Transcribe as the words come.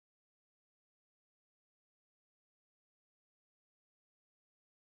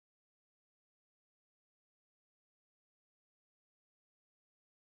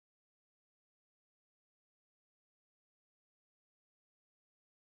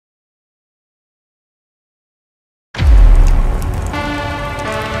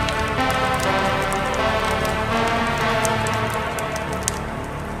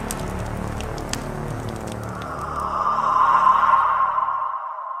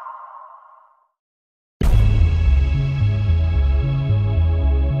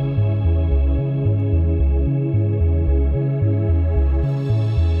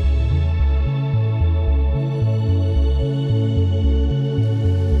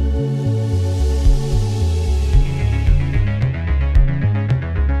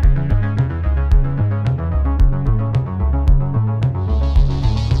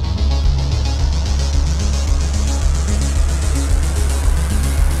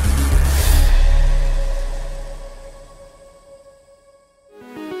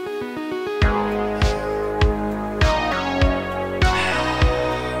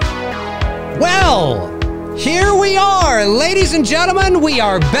Ladies and gentlemen, we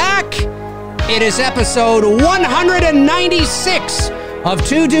are back. It is episode 196 of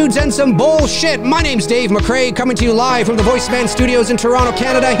Two Dudes and Some Bullshit. My name's Dave McCrae, coming to you live from the Voice Man Studios in Toronto,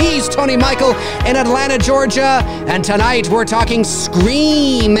 Canada. He's Tony Michael in Atlanta, Georgia. And tonight we're talking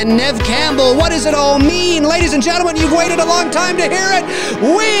Scream and Neve Campbell. What does it all mean? Ladies and gentlemen, you've waited a long time to hear it.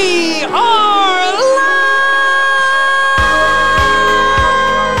 We are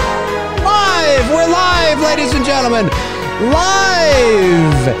live! We're live, ladies and gentlemen.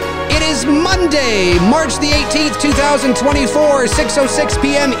 Live! It is Monday, March the 18th, 2024, 6:06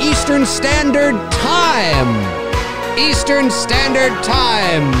 p.m. Eastern Standard Time. Eastern Standard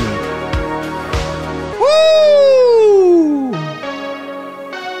Time. Woo!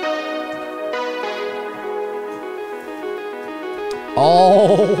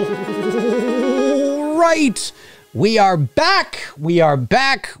 All right. We are back. We are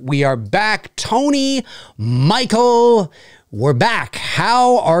back. We are back. Tony, Michael, we're back.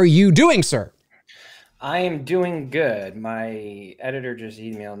 How are you doing, sir? I am doing good. My editor just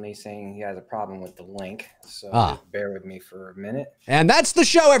emailed me saying he has a problem with the link, so just bear with me for a minute. And that's the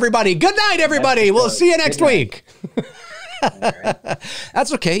show, everybody. Good night, everybody. We'll see you next week. Right.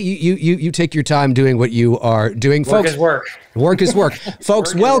 That's okay. You take your time doing what you are doing, folks. Work is work. Work is work.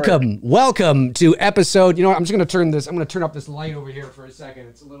 Folks, welcome to episode. You know what? I'm just going to turn this. I'm going to turn up this light over here for a second.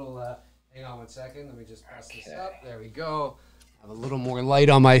 It's a little. Hang on one second. Let me just press this up. There we go. I have a little more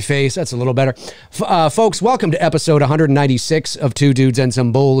light on my face. That's a little better. Folks, welcome to episode 196 of Two Dudes and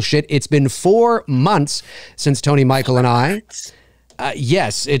Some Bullshit. It's been 4 months since Tony, Michael, and I.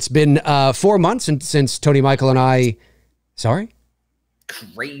 Yes, it's been 4 months since Tony, Michael, and I. Sorry?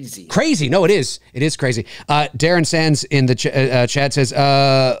 Crazy. No, it is. It is crazy. Darren Sands in the chat says,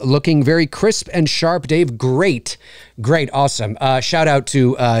 looking very crisp and sharp, Dave. Great. Awesome. Shout out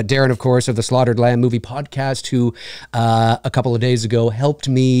to Darren, of course, of the Slaughtered Lamb Movie Podcast, who a couple of days ago helped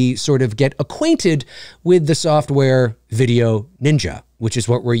me sort of get acquainted with the software Video Ninja, which is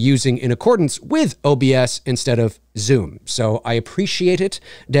what we're using in accordance with OBS instead of Zoom. So I appreciate it,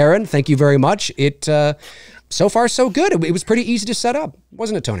 Darren. Thank you very much. So far, so good. It was pretty easy to set up,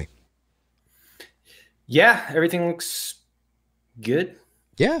 wasn't it, Tony? Yeah, everything looks good.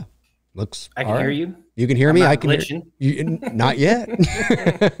 Yeah, looks. I can hear you. You can hear me. I can hear you. Not yet.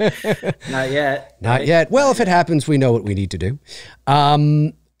 Not yet. Not yet. Well, if it happens, we know what we need to do.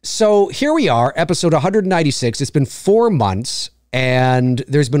 So here we are, episode 196. It's been 4 months. And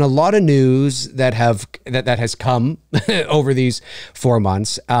there's been a lot of news that has come over these 4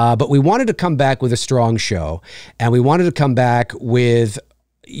 months. But we wanted to come back with a strong show, and we wanted to come back with,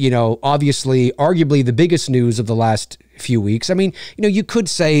 obviously, arguably the biggest news of the last few weeks. I mean, you could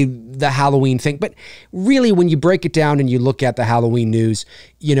say the Halloween thing, but really when you break it down and you look at the Halloween news,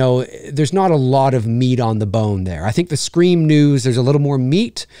 there's not a lot of meat on the bone there. I think the Scream news, there's a little more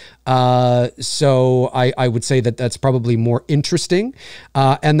meat. So I would say that that's probably more interesting.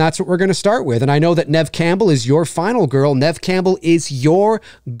 And that's what we're going to start with. And I know that Neve Campbell is your final girl. Neve Campbell is your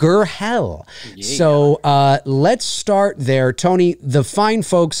girl. Yeah. So let's start there. Tony, the fine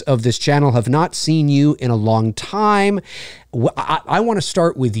folks of this channel have not seen you in a long time. I want to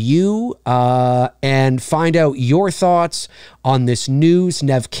start with you and find out your thoughts on this news.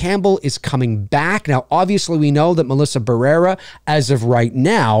 Neve Campbell is coming back. Now, obviously, we know that Melissa Barrera, as of right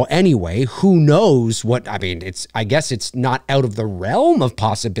now, anyway, who knows what, I mean, I guess it's not out of the realm of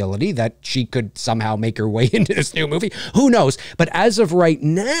possibility that she could somehow make her way into this new movie. Who knows? But as of right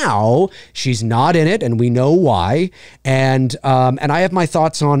now, she's not in it, and we know why. And I have my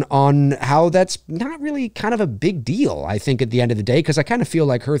thoughts on how that's not really kind of a big deal, I think, at the end of the day, because I kind of feel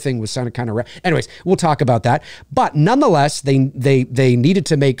like her thing was kind of anyways, we'll talk about that. But nonetheless, they needed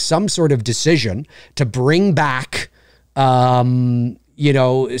to make some sort of decision to bring back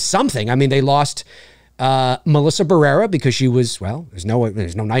something. I mean, they lost Melissa Barrera because she was, well, there's no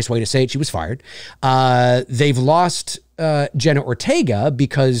nice way to say it, she was fired. They've lost Jenna Ortega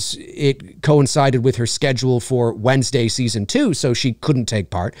because it coincided with her schedule for Wednesday season 2, so she couldn't take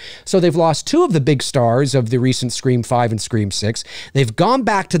part. So they've lost 2 of the big stars of the recent Scream 5 and Scream 6. They've gone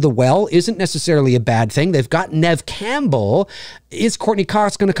back to the well, isn't necessarily a bad thing. They've got Neve Campbell. Is Courtney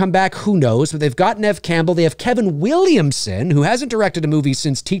Cox going to come back? Who knows? But they've got Neve Campbell. They have Kevin Williamson, who hasn't directed a movie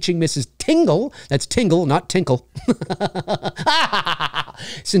since Teaching Mrs. Tingle. That's Tingle, not Tinkle.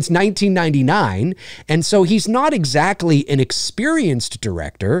 since 1999. And so he's not exactly an experienced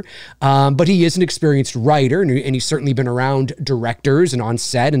director, but he is an experienced writer, and he's certainly been around directors and on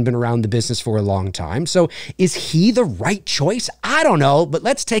set and been around the business for a long time. So is he the right choice? I don't know, but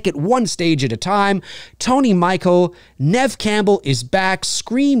let's take it one stage at a time. Tony Michael, Neve Campbell is back.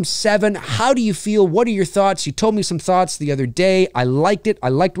 Scream 7. How do you feel? What are your thoughts? You told me some thoughts the other day. I liked it. I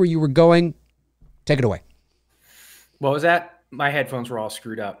liked where you were going. Take it away. What was that? My headphones were all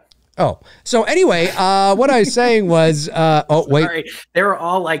screwed up. Oh, so anyway, what I was saying was, oh, wait. Sorry. They were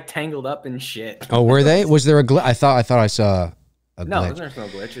all like tangled up and shit. Oh, were they? Was there a glitch? I thought I saw a glitch. No, there's no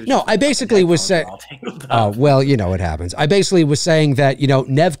glitch. No, I basically was saying, oh, well, you know, it happens. I basically was saying that, you know,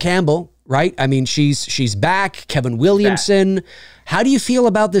 Neve Campbell, right? I mean, she's back. Kevin Williamson. How do you feel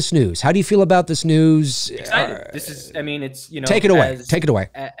about this news? How do you feel about this news? Excited. This is, I mean, it's, you know, take it away. Take it away.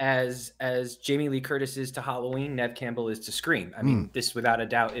 As Jamie Lee Curtis is to Halloween, Neve Campbell is to Scream. I mean, this without a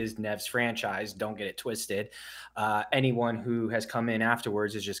doubt is Neve's franchise. Don't get it twisted. Anyone who has come in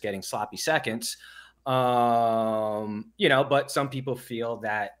afterwards is just getting sloppy seconds. You know, but some people feel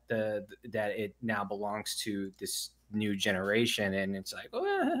that that it now belongs to this new generation, and it's like,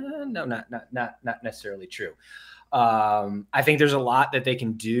 well, no, not necessarily true. I think there's a lot that they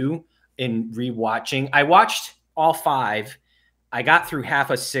can do in rewatching. I watched all 5. I got through half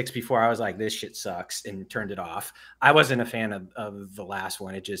of 6 before I was like, this shit sucks, and turned it off. I wasn't a fan of the last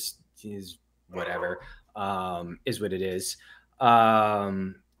one. It just is whatever, is what it is.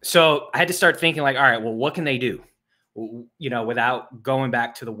 So I had to start thinking like, all right, well, what can they do? You know, without going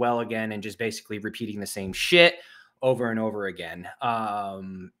back to the well again and just basically repeating the same shit over and over again.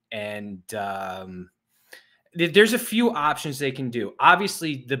 There's a few options they can do.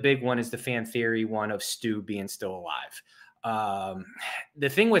 Obviously, the big one is the fan theory one of Stu being still alive. The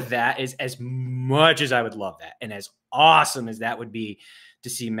thing with that is, as much as I would love that, and as awesome as that would be to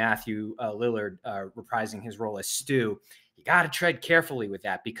see Matthew Lillard reprising his role as Stu, you got to tread carefully with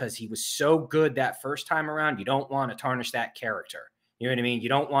that, because he was so good that first time around. You don't want to tarnish that character. You know what I mean? You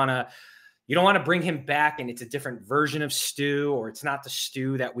don't want to bring him back and it's a different version of Stu, or it's not the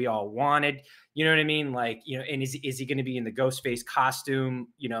Stu that we all wanted. You know what I mean? Like, you know, and is he going to be in the Ghostface costume,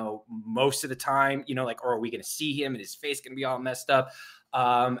 you know, most of the time, you know, like, or are we going to see him and his face going to be all messed up?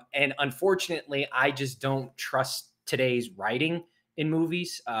 And unfortunately, I just don't trust today's writing in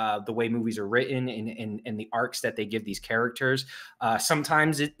movies, the way movies are written and the arcs that they give these characters.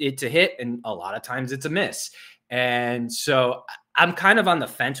 Sometimes it's a hit and a lot of times it's a miss. And so I'm kind of on the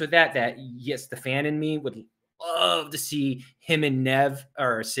fence with that yes, the fan in me would love to see him and Neve,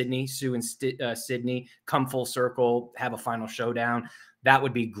 or Sydney, Sue and Sydney, come full circle, have a final showdown. That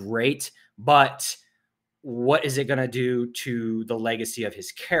would be great. But what is it going to do to the legacy of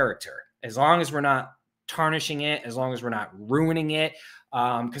his character? As long as we're not tarnishing it, as long as we're not ruining it,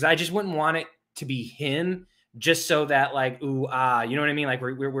 because I just wouldn't want it to be him just so that, like, ooh, you know what I mean? Like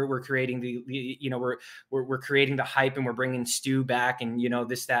we're creating we're creating the hype and we're bringing Stu back and, you know,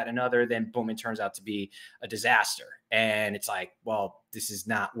 this, that, and another. Then boom, it turns out to be a disaster. And it's like, well, this is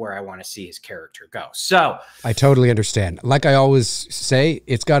not where I want to see his character go. So I totally understand. Like I always say,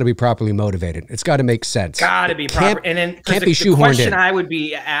 it's got to be properly motivated. It's got to make sense. Got to be proper. And then can't be shoehorned in. The question I would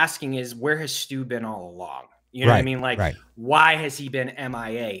be asking is, where has Stu been all along? You know what I mean? Like, why has he been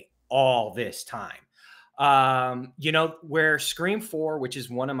MIA all this time? You know, where Scream 4, which is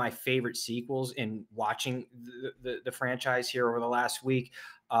one of my favorite sequels in watching the franchise here over the last week,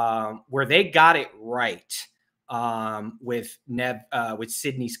 where they got it right, with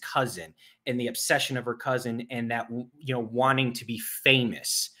Sydney's cousin and the obsession of her cousin and that, you know, wanting to be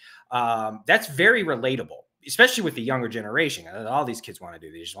famous. That's very relatable, especially with the younger generation. All these kids want to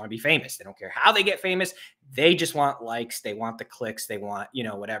do, they just want to be famous. They don't care how they get famous. They just want likes. They want the clicks. They want, you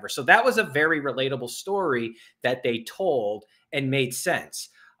know, whatever. So that was a very relatable story that they told and made sense.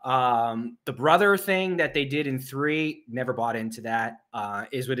 The brother thing that they did in 3, never bought into that,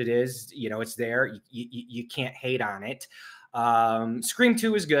 is what it is. You know, it's there. You can't hate on it. Scream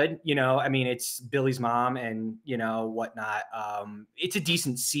 2 is good. You know, I mean, it's Billy's mom and, you know, whatnot. It's a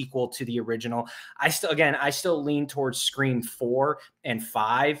decent sequel to the original. I still lean towards Scream 4 and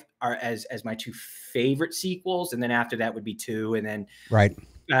 5 are as my 2 favorite sequels. And then after that would be 2. And then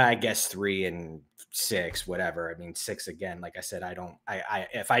I guess 3 and 6, whatever. I mean, 6 again, like I said,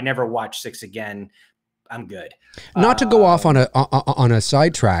 if I never watch 6 again, I'm good. Not to go off on a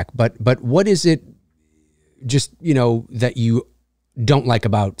sidetrack, but what is it, just, you know, that you don't like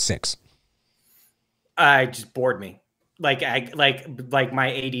about 6? I just bored me. Like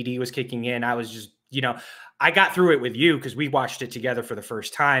my ADD was kicking in. I was just, you know, I got through it with you because we watched it together for the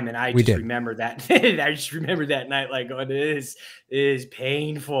first time, and I just remember that. I just remember that night, like, oh, this is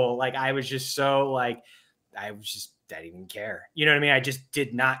painful. Like, I was just so like, I didn't even care. You know what I mean? I just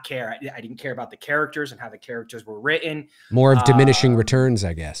did not care. I didn't care about the characters and how the characters were written. More of diminishing returns,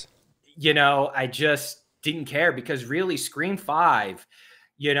 I guess. You know, I just didn't care because really, Scream 5.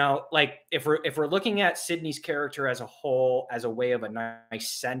 You know, like if we're looking at Sydney's character as a whole, as a way of a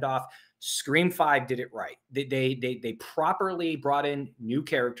nice send off, Scream 5 did it right. They properly brought in new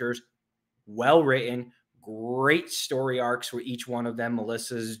characters, well written, great story arcs for each one of them.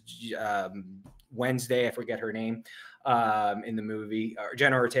 Melissa's Wednesday, I forget her name in the movie, or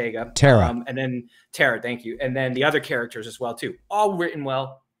Jenna Ortega, Tara, and then Tara. Thank you, and then the other characters as well too, all written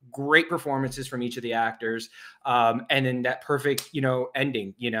well. Great performances from each of the actors. And then that perfect, you know,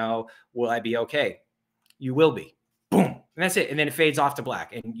 ending, you know, will I be okay? You will be. Boom. And that's it. And then it fades off to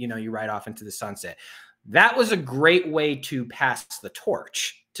black and, you know, you ride off into the sunset. That was a great way to pass the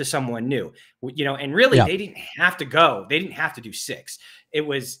torch to someone new, you know, and really they didn't have to go. They didn't have to do 6.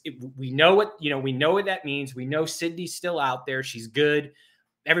 We know what, you know, we know what that means. We know Sydney's still out there. She's good.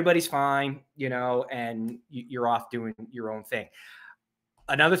 Everybody's fine, you know, and you're off doing your own thing.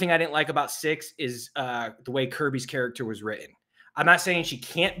 Another thing I didn't like about 6 is the way Kirby's character was written. I'm not saying she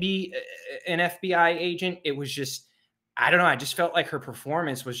can't be an FBI agent. It was just, I don't know. I just felt like her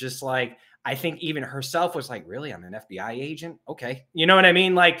performance was just like, I think even herself was like, really, I'm an FBI agent? Okay. You know what I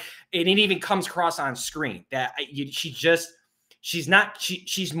mean? Like, it even comes across on screen that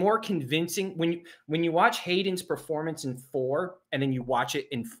she's more convincing. When you watch Hayden's performance in 4 and then you watch it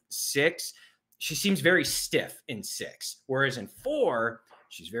in 6, she seems very stiff in 6. Whereas in 4,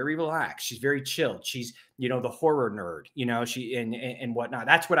 she's very relaxed. She's very chilled. She's, you know, the horror nerd, you know, and whatnot.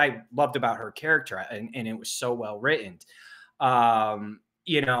 That's what I loved about her character. And it was so well written.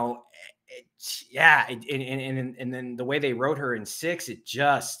 You know, and then the way they wrote her in 6, it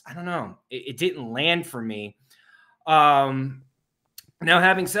just, I don't know, it didn't land for me. Now,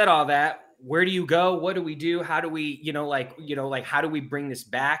 having said all that, where do you go? What do we do? How do we, how do we bring this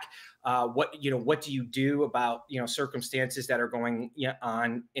back? What do you do about, circumstances that are going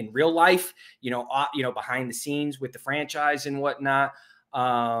on in real life, behind the scenes with the franchise and whatnot?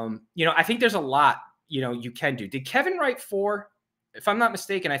 I think there's a lot, you can do. Did Kevin write 4? If I'm not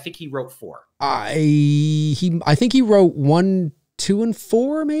mistaken, I think he wrote 4. I think he wrote 1, 2, and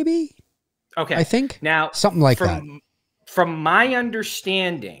 4, maybe. Okay. I think now something like that. From my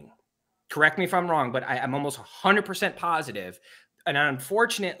understanding, correct me if I'm wrong, but I'm almost 100% positive. And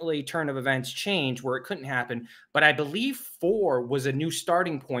unfortunately, turn of events changed where it couldn't happen. But I believe 4 was a new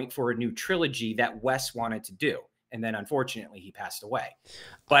starting point for a new trilogy that Wes wanted to do. And then unfortunately, he passed away.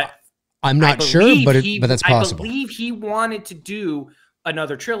 But I'm not sure, but that's possible. I believe he wanted to do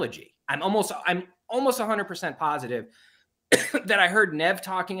another trilogy. I'm almost 100% positive that I heard Neve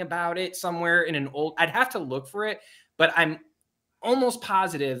talking about it somewhere in an old, I'd have to look for it, but I'm almost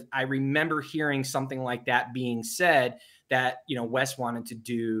positive I remember hearing something like that being said, that, Wes wanted to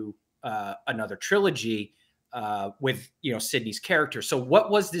do another trilogy with, Sydney's character. So what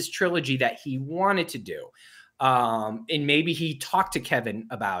was this trilogy that he wanted to do? And maybe he talked to Kevin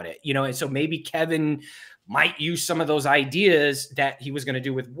about it, and so maybe Kevin might use some of those ideas that he was going to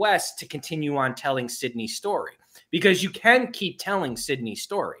do with Wes to continue on telling Sydney's story, because you can keep telling Sydney's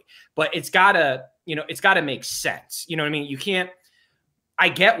story, but it's gotta make sense. You know what I mean? You can't, I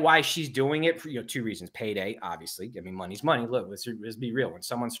get why she's doing it for 2 reasons. Payday, obviously. I mean, money's money. Look, let's be real. When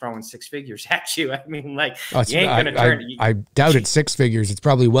someone's throwing 6 figures at you, I mean, like, you ain't gonna turn. I doubt it's 6 figures. It's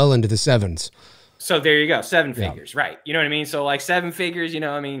probably well into the 7s. So there you go, 7 figures, right? You know what I mean? So like 7 figures,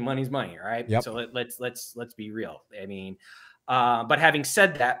 money's money, right? Yep. So let's be real. I mean, but having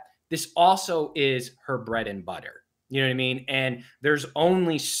said that, this also is her bread and butter. You know what I mean? And there's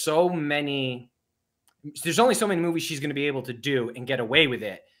only so many movies she's going to be able to do and get away with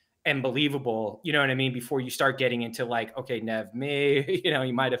it and believable. You know what I mean? Before you start getting into like, okay, Neve,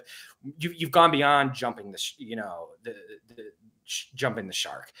 you might have, you've gone beyond jumping jumping the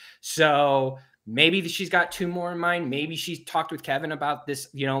shark. So maybe she's got 2 more in mind. Maybe she's talked with Kevin about this,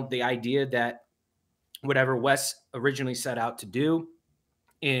 the idea that whatever Wes originally set out to do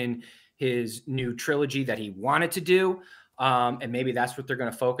in his new trilogy that he wanted to do. And maybe that's what they're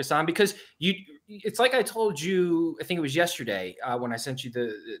going to focus on, because it's like I told you, I think it was yesterday when I sent you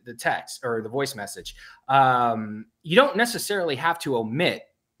the text or the voice message. You don't necessarily have to omit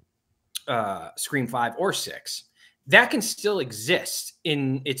Scream 5 or 6. That can still exist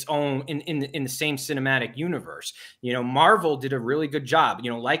in its own, in the same cinematic universe. Marvel did a really good job,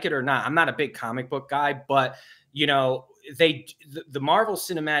 like it or not. I'm not a big comic book guy, but the Marvel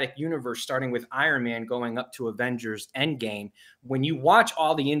Cinematic Universe, starting with Iron Man going up to Avengers Endgame, when you watch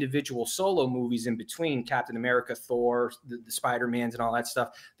all the individual solo movies in between, Captain America, Thor, the Spider-Mans and all that stuff,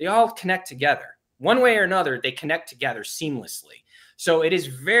 they all connect together. One way or another, they connect together seamlessly. So it is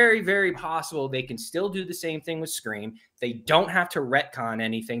very, very possible they can still do the same thing with Scream. They don't have to retcon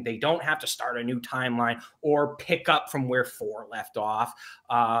anything. They don't have to start a new timeline or pick up from where 4 left off.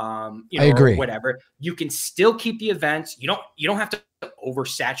 You know, I agree. or whatever. You can still keep the events. You don't have to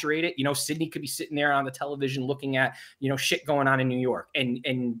oversaturate it. You know, Sydney could be sitting there on the television looking at, you know, shit going on in New York,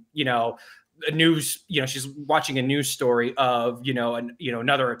 and you know, a news, you know, she's watching a news story of, you know,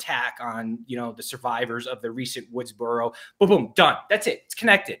 another attack on, you know, the survivors of the recent Woodsboro. Boom, boom, done. That's it. It's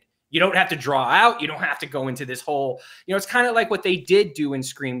connected. You don't have to draw out. You don't have to go into this whole, you know, it's kind of like what they did do in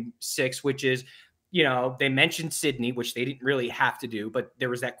Scream 6, which is, you know, they mentioned Sydney, which they didn't really have to do, but there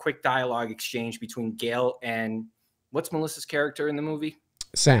was that quick dialogue exchange between Gail and what's Melissa's character in the movie?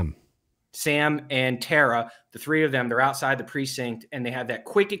 Sam and Tara. The three of them, they're outside the precinct and they have that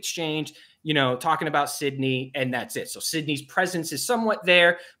quick exchange, you know, talking about Sydney, and that's it. So Sydney's presence is somewhat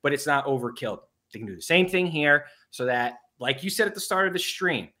there, but it's not overkill. They can do the same thing here so that, like you said at the start of the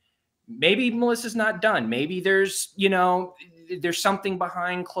stream, maybe Melissa's not done. Maybe there's, you know, there's something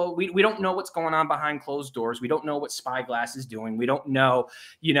behind closed. We don't know what's going on behind closed doors. We don't know what Spyglass is doing. We don't know,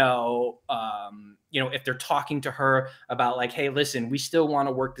 you know, if they're talking to her about like, hey, listen, we still want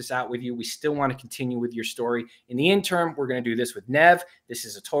to work this out with you. We still want to continue with your story. In the interim, we're going to do this with Neve. This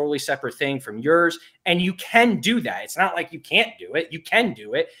is a totally separate thing from yours. And you can do that. It's not like you can't do it. You can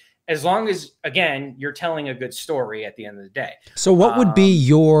do it as long as, again, you're telling a good story at the end of the day. So what would be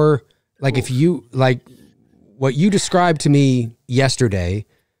your, like, if you, like, what you described to me yesterday,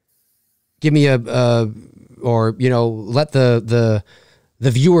 give me or, you know, let the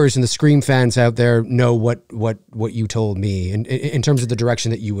viewers and the Scream fans out there know what you told me in terms of the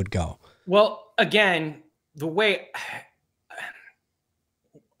direction that you would go. Well, again, the way,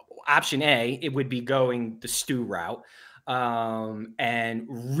 option A, it would be going the Stu route, and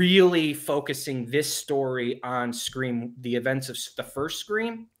really focusing this story on Scream, the events of the first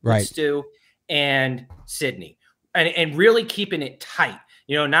Scream, right? Stu and Sydney, and really keeping it tight,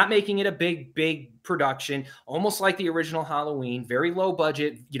 you know, not making it a big production, almost like the original Halloween, very low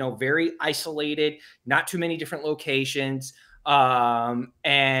budget, you know, very isolated, not too many different locations. I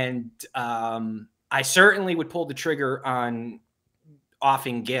certainly would pull the trigger on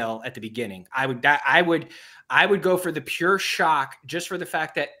offing Gail at the beginning. I would go for the pure shock, just for the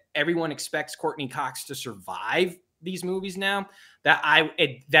fact that everyone expects Courtney Cox to survive these movies now, that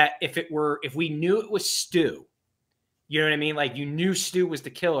if we knew it was Stu, you know what I mean? Like, you knew Stu was the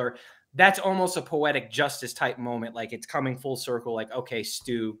killer. That's almost a poetic justice type moment. Like, it's coming full circle. Like, okay,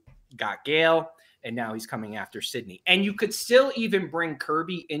 Stu got Gail and now he's coming after Sydney. And you could still even bring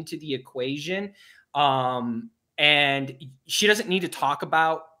Kirby into the equation. And she doesn't need to talk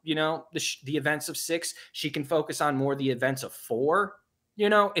about, you know, the events of 6. She can focus on more the events of 4. You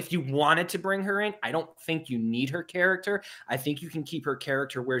know, if you wanted to bring her in, I don't think you need her character. I think you can keep her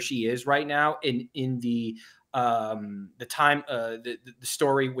character where she is right now in the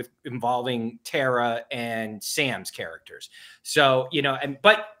story involving Tara and Sam's characters. So, you know,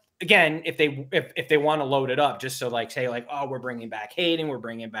 but again, if they want to load it up, just so like, say like, oh, we're bringing back Hayden, we're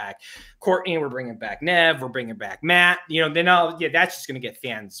bringing back Courtney, we're bringing back Neve, we're bringing back Matt, you know, then that's just going to get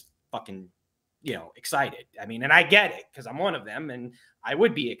fans fucking, you know, excited. I mean, and I get it because I'm one of them and I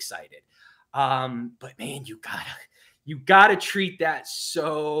would be excited. But man, you gotta treat that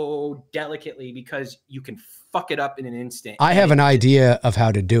so delicately because you can fuck it up in an instant. I have an idea of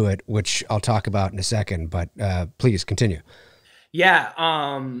how to do it, which I'll talk about in a second, but please continue. Yeah.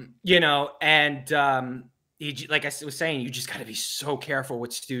 You know, and like I was saying, you just got to be so careful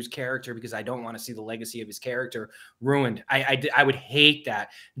with Stu's character because I don't want to see the legacy of his character ruined. I would hate that,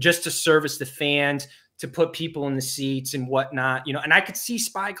 just to service the fans, to put people in the seats and whatnot, you know. And I could see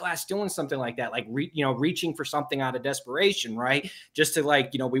Spyglass doing something like that, like reaching for something out of desperation, right? Just to,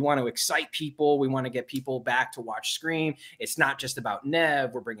 like, you know, we want to excite people, we want to get people back to watch Scream. It's not just about Neve.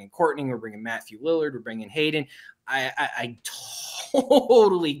 We're bringing Courtney, we're bringing Matthew Lillard, we're bringing Hayden. I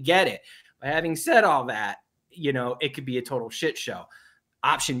totally get it. But having said all that, you know, it could be a total shit show.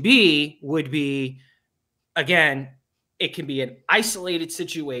 Option B would be, again, it can be an isolated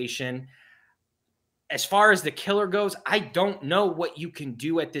situation. As far as the killer goes, I don't know what you can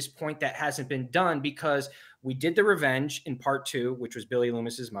do at this point that hasn't been done, because we did the revenge in part 2, which was Billy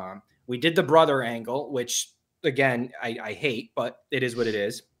Loomis's mom. We did the brother angle, which, again, I hate, but it is what it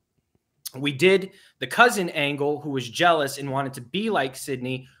is. We did the cousin angle, who was jealous and wanted to be like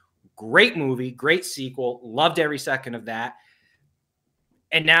Sydney. great movie, great sequel, loved every second of that.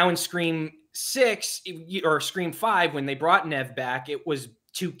 And now in Scream 6 or Scream 5, when they brought Neve back, it was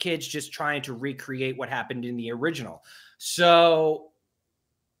two kids just trying to recreate what happened in the original. So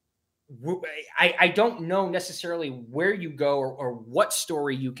I don't know necessarily where you go or what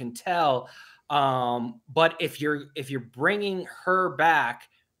story you can tell. But if you're bringing her back,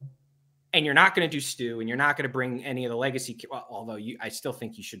 and you're not going to do Stu, and you're not going to bring any of the legacy, although I still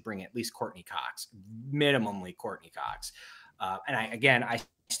think you should bring at least Courtney Cox, minimally Courtney Cox. And I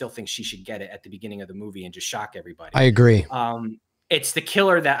still think she should get it at the beginning of the movie and just shock everybody. I agree. It's the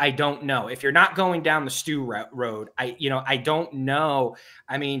killer that I don't know. If you're not going down the Stu road, I don't know.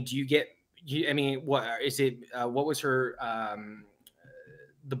 I mean, what is it? What was her,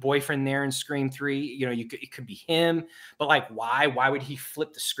 the boyfriend there in Scream 3, it could be him, but like, why would he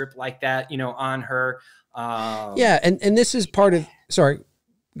flip the script like that, on her? Yeah. And this is part of, sorry,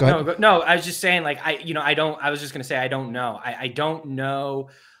 go ahead. No, I was just saying, like, I was just going to say, I don't know. I don't know.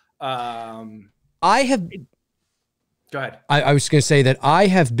 Go ahead. I was going to say that I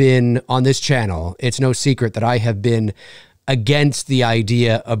have been on this channel. It's no secret that I have been against the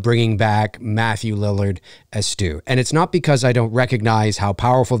idea of bringing back Matthew Lillard as Stu. And it's not because I don't recognize how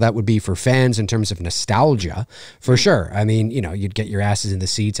powerful that would be for fans in terms of nostalgia, for sure. I mean, you'd get your asses in the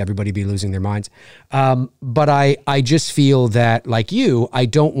seats, everybody be losing their minds. But I just feel that, like you, I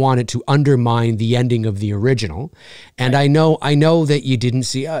don't want it to undermine the ending of the original. And I know that you didn't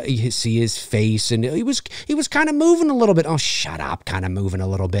see his face, and he was kind of moving a little bit. Oh, shut up, kind of moving a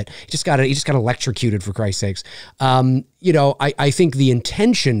little bit. He just got electrocuted, for Christ's sakes. I think the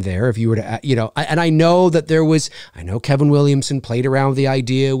intention there, if you were to, and I know that I know Kevin Williamson played around with the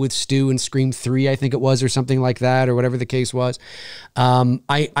idea with Stu in Scream 3, I think it was, or something like that, or whatever the case was.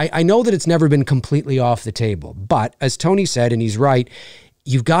 I know that it's never been completely off the table, but as Tony said, and he's right,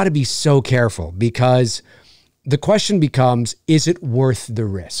 you've got to be so careful, because the question becomes, is it worth the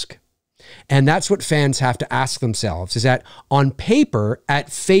risk? And that's what fans have to ask themselves, is that on paper,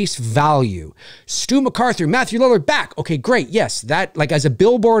 at face value, Stu McArthur, Matthew Lillard back. Okay, great. Yes, that, like, as a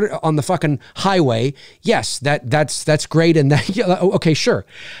billboard on the fucking highway, yes, that's great. And that, yeah, okay, sure.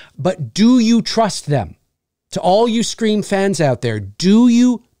 But do you trust them? To all you Scream fans out there, do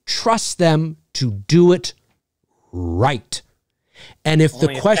you trust them to do it right? And if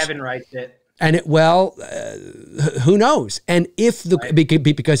only the question, Kevin writes it. And who knows? And if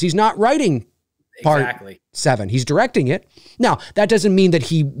because he's not writing part 7, he's directing it. Now, that doesn't mean that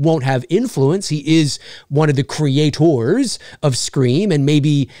he won't have influence. He is one of the creators of Scream, and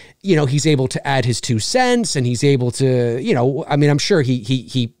maybe, he's able to add his 2 cents, and he's able to, I'm sure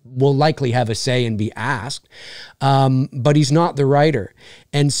he will likely have a say and be asked, but he's not the writer.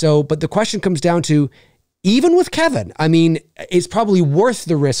 And so, but the question comes down to, even with Kevin, I mean, it's probably worth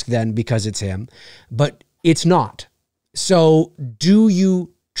the risk then because it's him, but it's not. So do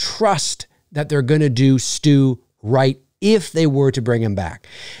you trust that they're going to do Stu right if they were to bring him back?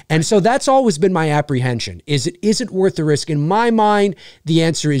 And so that's always been my apprehension. Is it worth the risk? In my mind, the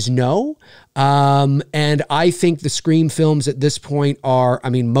answer is no. And I think the Scream films at this point are,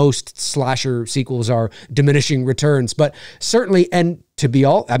 most slasher sequels are diminishing returns, but certainly, and to be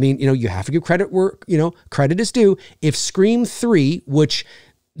all, you have to give credit where, credit is due. If Scream 3, which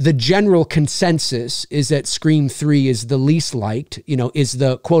the general consensus is that Scream 3 is the least liked, is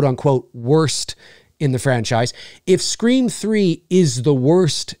the quote unquote worst in the franchise. If Scream 3 is the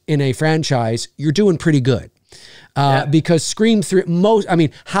worst in a franchise, you're doing pretty good. Because Scream 3,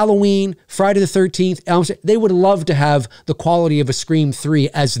 Halloween, Friday the 13th, they would love to have the quality of a Scream 3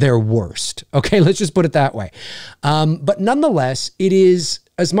 as their worst. Okay, let's just put it that way. But nonetheless, it is,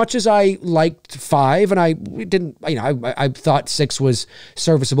 as much as I liked 5, and I thought 6 was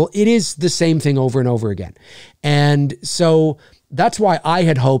serviceable, it is the same thing over and over again. And so that's why I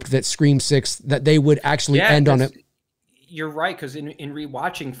had hoped that Scream 6, that they would actually end on it. You're right, because in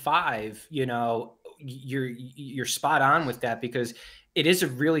rewatching 5, you're spot on with that, because it is a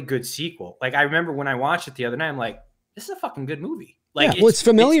really good sequel. Like, I remember when I watched it the other night, I'm like, this is a fucking good movie. Like, it's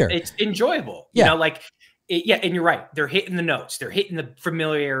familiar. It's enjoyable. And you're right. They're hitting the notes. They're hitting the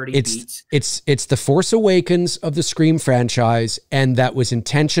familiarity beats. It's the Force Awakens of the Scream franchise, and that was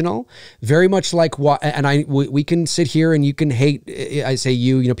intentional. Very much like what, and we can sit here and you can hate. I say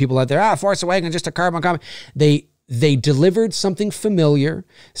people out there, Force Awakens just a carbon copy. They delivered something familiar,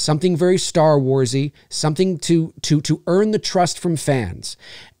 something very Star Warsy, something to earn the trust from fans,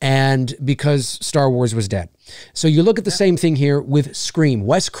 and because Star Wars was dead. So you look at the same thing here with Scream.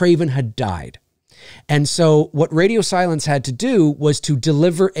 Wes Craven had died. And so what Radio Silence had to do was to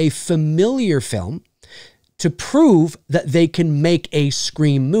deliver a familiar film to prove that they can make a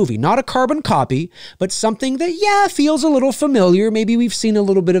Scream movie. Not a carbon copy, but something that, yeah, feels a little familiar. Maybe we've seen a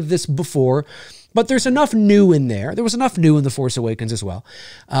little bit of this before, but there's enough new in there. There was enough new in The Force Awakens as well.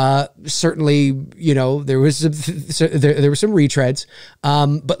 Certainly, you know, there were some retreads,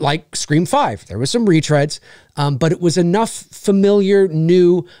 but like Scream 5, there was some retreads, but it was enough familiar,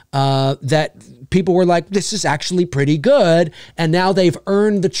 new, that people were like, this is actually pretty good. And now they've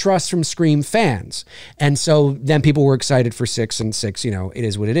earned the trust from Scream fans. And so then people were excited for 6, and 6, you know, it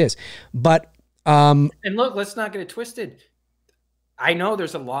is what it is. But, and look, let's not get it twisted. I know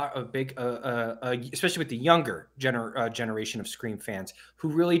there's a lot of big, especially with the younger generation of Scream fans who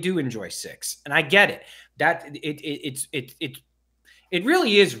really do enjoy 6. And I get it. That it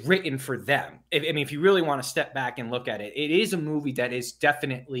really is written for them. I mean, if you really want to step back and look at it, it is a movie that is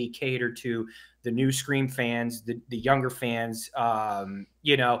definitely catered to the new Scream fans, the younger fans.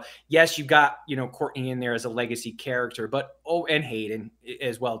 You know, yes, you got, you know, Courtney in there as a legacy character, but and Hayden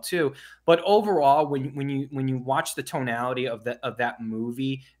as well too. But overall, when you watch the tonality of that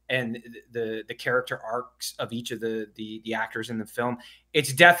movie and the character arcs of each of the actors in the film,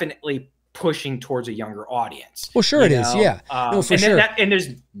 it's definitely pushing towards a younger audience. Well, sure it is. Yeah. No, for sure. And there's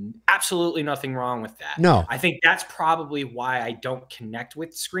absolutely nothing wrong with that. No. I think that's probably why I don't connect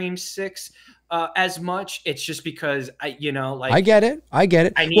with Scream 6 as much. It's just because I get it. I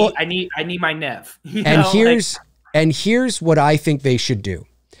need my Neve. And here's what I think they should do.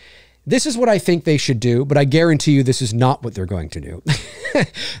 This is what I think they should do, but I guarantee you this is not what they're going to do.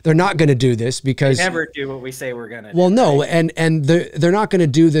 They're not going to do this because we never do what we say we're going to do. Well, no, right? and they're not going to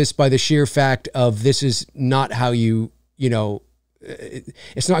do this by the sheer fact of this is not how you know,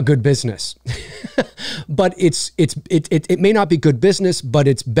 it's not good business. But it may not be good business, but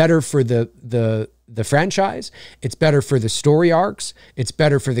it's better for the franchise. It's better for the story arcs. It's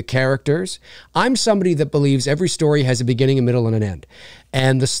better for the characters. I'm somebody that believes every story has a beginning, a middle, and an end.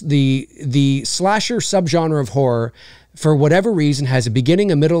 And the slasher subgenre of horror, for whatever reason, has a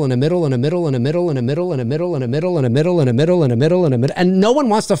beginning, a middle, and a middle, and a middle, and a middle, and a middle, and a middle, and a middle, and a middle, and a middle, and a middle, and a middle, and no one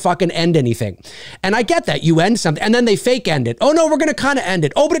wants to fucking end anything. And I get that. You end something, and then they fake end it. Oh, no, we're going to kind of end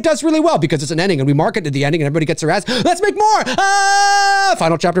it. Oh, but it does really well because it's an ending, and we marketed the ending, and everybody gets their ass. Let's make more!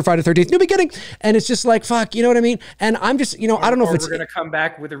 Final chapter, Friday the 13th, new beginning. And it's just like, fuck, you know what I mean? And I'm just, you know, I don't know if it's... we're going to come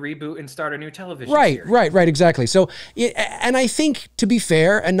back with a reboot and start a new television series. Right, exactly. So, and I think, to be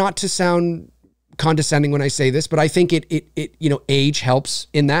fair, and not to sound condescending when I say this, but I think it you know, age helps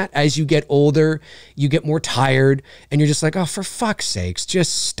in that. As you get older, you get more tired, and you're just like, oh, for fuck's sakes,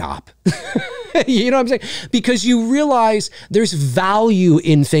 just stop. You know what I'm saying? Because you realize there's value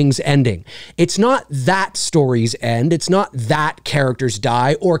in things ending. It's not that stories end. It's not that characters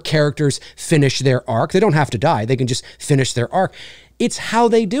die or characters finish their arc. They don't have to die. They can just finish their arc. It's how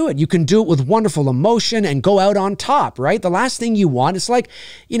they do it. You can do it with wonderful emotion and go out on top, right? The last thing you want, it's like,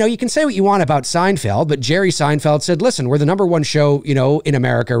 you know, you can say what you want about Seinfeld, but Jerry Seinfeld said, listen, we're the #1 show, you know, in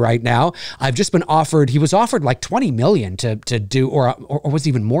America right now. I've just been offered, he was offered like 20 million to do, or was it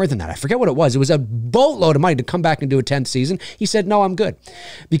even more than that? I forget what it was. It was a boatload of money to come back and do a 10th season. He said, no, I'm good.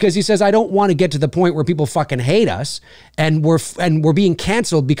 Because he says, I don't want to get to the point where people fucking hate us and we're being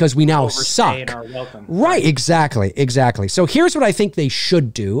canceled because we now suck. Our welcome. Right, exactly. So here's what I think they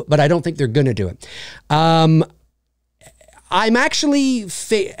should do, but I don't think they're going to do it. I'm actually,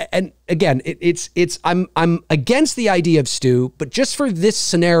 and again, I'm against the idea of Stu, but just for this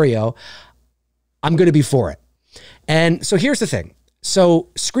scenario, I'm going to be for it. And so here's the thing. So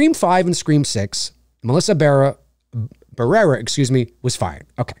Scream 5 and Scream 6, Melissa Barrera, was fired.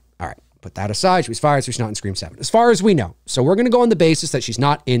 Okay. All right. Put that aside. She was fired, so she's not in Scream 7. As far as we know. So we're going to go on the basis that she's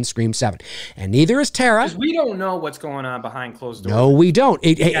not in Scream 7. And neither is Tara. Because we don't know what's going on behind closed doors. No, we don't.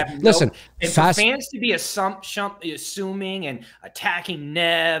 Listen. And for fans to be assuming and attacking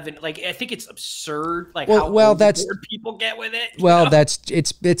Neve, and like, I think it's absurd. Like, how that's people get with it. Well,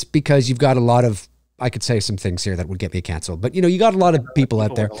 it's because you've got a lot of, I could say some things here that would get me canceled, but you know, you got a lot of people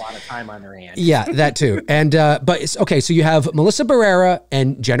out there. With a lot of time on their hands. Yeah, that too. And, but it's okay. So you have Melissa Barrera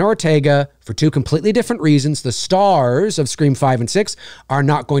and Jenna Ortega for two completely different reasons. The stars of Scream 5 and 6 are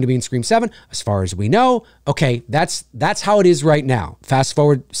not going to be in Scream 7, as far as we know. Okay. That's how it is right now. Fast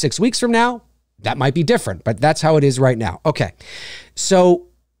forward 6 weeks from now, that might be different, but that's how it is right now. Okay. So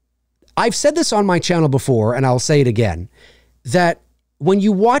I've said this on my channel before, and I'll say it again, that when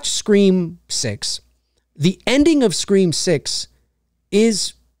you watch Scream 6, the ending of Scream 6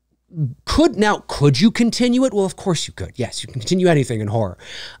 could you continue it? Well, of course you could. Yes, you can continue anything in horror.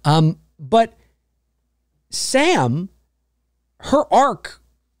 But Sam, her arc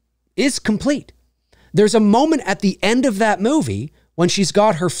is complete. There's a moment at the end of that movie when she's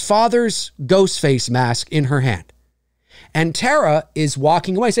got her father's ghost face mask in her hand. And Tara is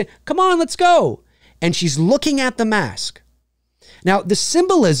walking away saying, come on, let's go. And she's looking at the mask. Now, the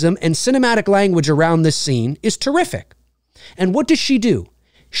symbolism and cinematic language around this scene is terrific. And what does she do?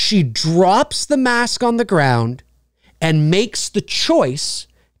 She drops the mask on the ground and makes the choice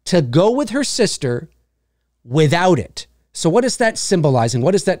to go with her sister without it. So what is that symbolizing?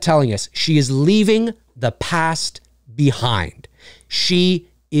 What is that telling us? She is leaving the past behind. She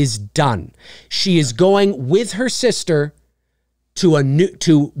is done. She is going with her sister to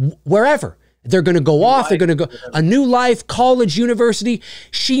wherever. They're going to go off. They're going to go a new life, college, university.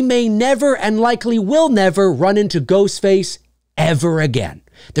 She may never and likely will never run into Ghostface ever again.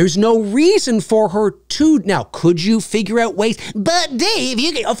 There's no reason for her to. Now, could you figure out ways? But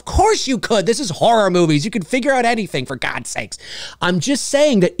Dave, of course you could. This is horror movies. You can figure out anything, for God's sakes. I'm just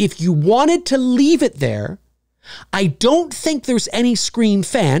saying that if you wanted to leave it there, I don't think there's any Scream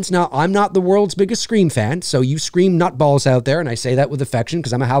fans. Now, I'm not the world's biggest Scream fan, so you Scream nutballs out there, and I say that with affection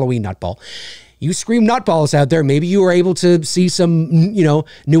because I'm a Halloween nutball. You Scream nutballs out there, maybe you were able to see some,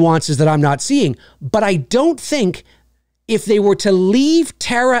 nuances that I'm not seeing. But I don't think if they were to leave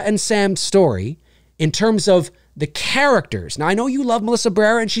Tara and Sam's story in terms of the characters. Now, I know you love Melissa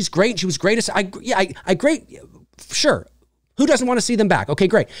Barrera, and she's great. She was great. Sure. Who doesn't want to see them back? Okay,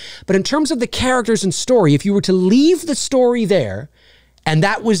 great. But in terms of the characters and story, if you were to leave the story there, and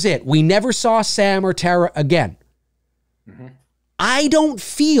that was it, we never saw Sam or Tara again. Mm-hmm. I don't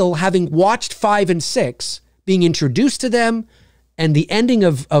feel, having watched 5 and 6, being introduced to them, and the ending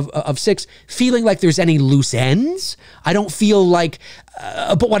of 6, feeling like there's any loose ends. I don't feel like,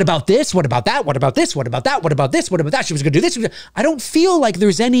 but what about this? What about that? What about this? What about that? What about this? What about that? She was going to do this. I don't feel like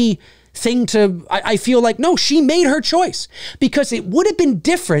there's any thing to, I feel like, no, she made her choice, because it would have been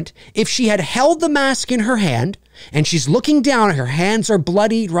different if she had held the mask in her hand and she's looking down, her hands are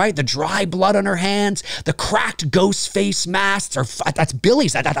bloodied, right? The dry blood on her hands, the cracked ghost face masks, that's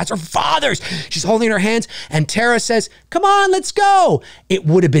Billy's, that's her father's. She's holding her hands and Tara says, come on, let's go. It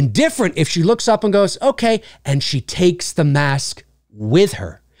would have been different if she looks up and goes, okay, and she takes the mask with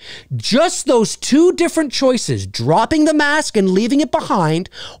her. Just those two different choices, dropping the mask and leaving it behind,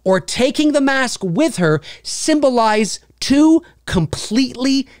 or taking the mask with her, symbolize two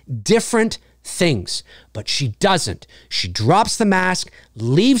completely different things. But she doesn't. She drops the mask,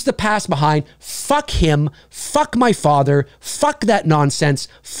 leaves the past behind. Fuck him. Fuck my father. Fuck that nonsense.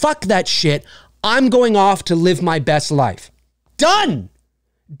 Fuck that shit. I'm going off to live my best life. Done.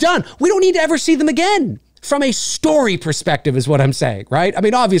 Done. We don't need to ever see them again. From a story perspective is what I'm saying, right? I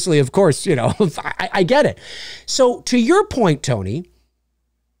mean, obviously, of course, I get it. So to your point, Tony,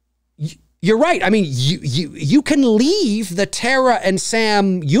 you're right. I mean, you can leave the Tara and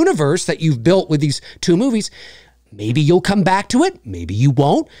Sam universe that you've built with these two movies. Maybe you'll come back to it. Maybe you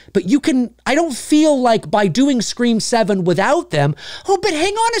won't. But you can, I don't feel like by doing Scream 7 without them, oh, but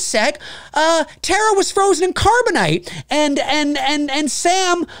hang on a sec. Tara was frozen in carbonite and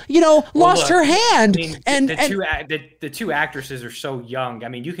Sam, lost her hand. I mean, the two actresses are so young. I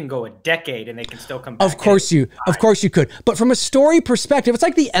mean, you can go a decade and they can still come back. Of course you could. But from a story perspective, it's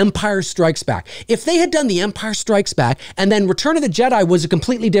like The Empire Strikes Back. If they had done The Empire Strikes Back and then Return of the Jedi was a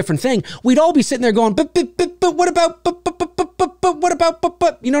completely different thing, we'd all be sitting there going, but what about, what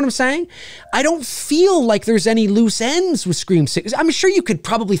about, you know what I'm saying? I don't feel like there's any loose ends with Scream 6. I'm sure you could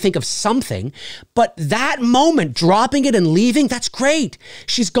probably think of something, but that moment, dropping it and leaving, that's great.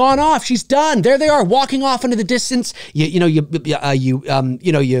 She's gone off. She's done. There they are, walking off into the distance. You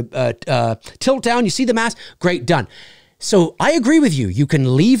tilt down, you see the mask. Great, done. So I agree with you. You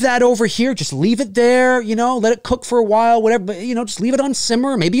can leave that over here. Just leave it there, let it cook for a while, whatever, but, just leave it on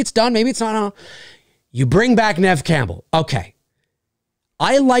simmer. Maybe it's done. Maybe it's not. You bring back Neve Campbell. Okay.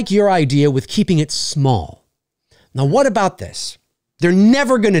 I like your idea with keeping it small. Now, what about this? They're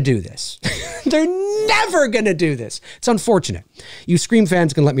never going to do this. They're never going to do this. It's unfortunate. You Scream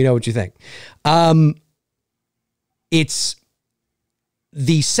fans can let me know what you think. It's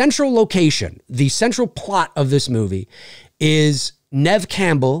the central location, the central plot of this movie is Neve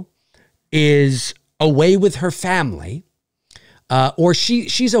Campbell is away with her family. Or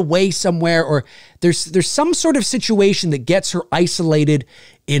she's away somewhere, or there's some sort of situation that gets her isolated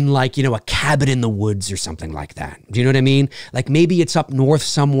in a cabin in the woods or something like that. Do you know what I mean? Like maybe it's up north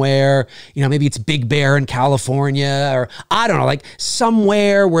somewhere, maybe it's Big Bear in California, or I don't know, like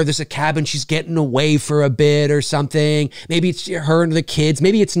somewhere where there's a cabin, she's getting away for a bit or something. Maybe it's her and the kids.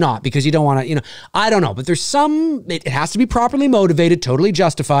 Maybe it's not because you don't want to, I don't know, but there's it has to be properly motivated, totally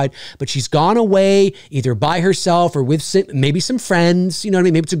justified, but she's gone away either by herself or with maybe some friends, you know what I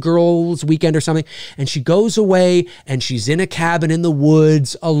mean? Maybe it's a girls' weekend or something. And she goes away and she's in a cabin in the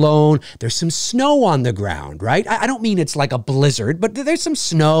woods alone. There's some snow on the ground, right? I don't mean it's like a blizzard, but there's some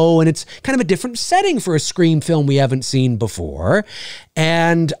snow and it's kind of a different setting for a Scream film we haven't seen before.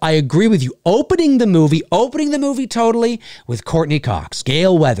 And I agree with you. Opening the movie totally with Courtney Cox,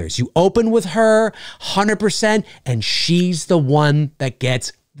 Gale Weathers. You open with her 100%, and she's the one that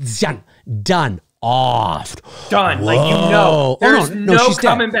gets done off. Done. Whoa. Like, you know, there's no she's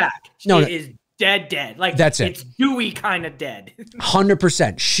coming dead. back. She is dead. Like, that's it. It's Dewey kind of dead.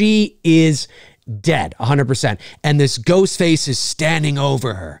 100%. She is dead, 100%. And this ghost face is standing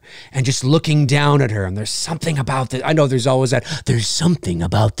over her and just looking down at her. And there's something about this. I know there's always that. There's something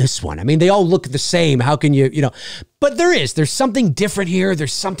about this one. I mean, they all look the same. How can you know? But there's something different here.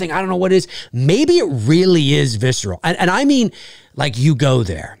 There's something, I don't know what it is. Maybe it really is visceral. And I mean, like, you go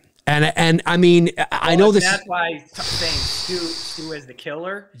there. And I mean, I know this. That's why I'm saying Stu as the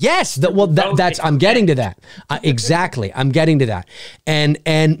killer. Yes, I'm getting to that. Exactly, I'm getting to that. And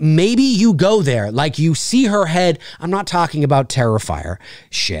maybe you go there, like you see her head. I'm not talking about Terrifier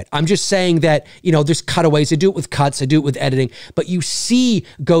shit. I'm just saying that, you know, there's cutaways. I do it with cuts. I do it with editing. But you see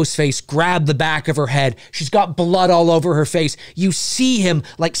Ghostface grab the back of her head. She's got blood all over her face. You see him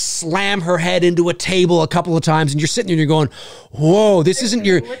like slam her head into a table a couple of times, and you're sitting there and you're going, "Whoa, this isn't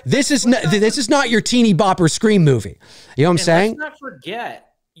your." This is not your teeny bopper Scream movie. You know what I'm saying? Let's not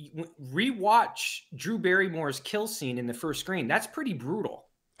forget, rewatch Drew Barrymore's kill scene in the first Scream. That's pretty brutal.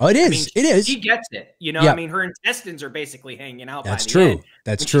 Oh, it is. It is. She gets it. You know, yeah. I mean, her intestines are basically hanging out. That's by the true. end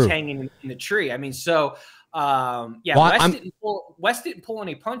That's true. She's hanging in the tree. I mean, so yeah, well, Wes didn't pull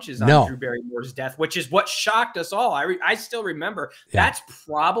any punches on Drew Barrymore's death, which is what shocked us all. I still remember. Yeah. That's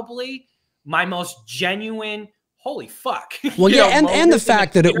probably my most genuine. Holy fuck. Well, yeah, and the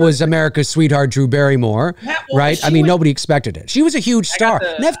fact that it was America's sweetheart, Drew Barrymore, right? I mean, nobody expected it. She was a huge star.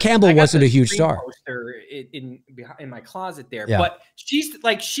 Neve Campbell wasn't a huge star. In my closet there. Yeah. But she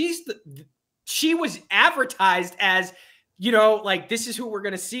was advertised as, you know, like, this is who we're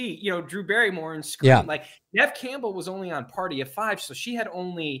going to see, you know, Drew Barrymore and Scream. Yeah. Like, Neve Campbell was only on Party of Five, so she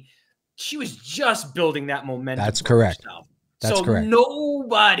was just building that momentum. That's correct. That's correct.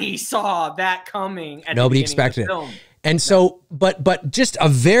 Nobody saw that coming. Nobody expected it. And so, but just a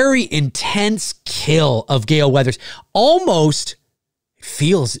very intense kill of Gale Weathers almost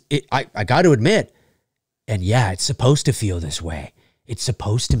feels it. I got to admit, and yeah, it's supposed to feel this way. It's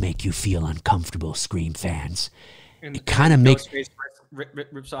supposed to make you feel uncomfortable, Scream fans. It kind of makes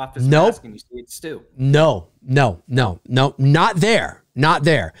rips off his mask and you see it's Stu. No, not there. Not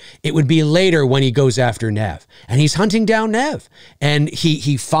there. It would be later when he goes after Neve, and he's hunting down Neve, and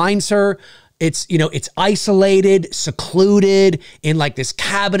he finds her. It's, you know, it's isolated, secluded in like this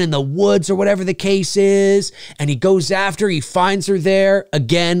cabin in the woods or whatever the case is. And he goes after, he finds her there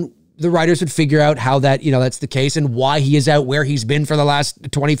again. The writers would figure out how that, you know, that's the case and why he is out where he's been for the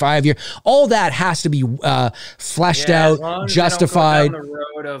last 25 years. All that has to be fleshed out, justified. Down the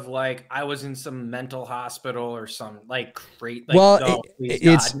road of like, I was in some mental hospital or some like great. Like, well,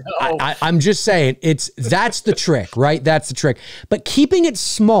 I'm just saying that's the trick, right? That's the trick. But keeping it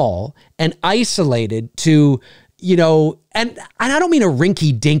small and isolated to, you know, and I don't mean a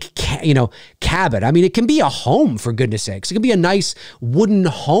rinky-dink, cabin. I mean, it can be a home, for goodness sakes. It can be a nice wooden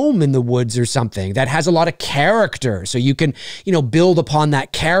home in the woods or something that has a lot of character. So you can, you know, build upon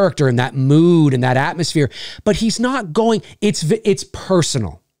that character and that mood and that atmosphere. But he's not going, it's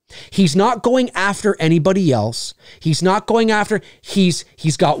personal. He's not going after anybody else. He's not going after, he's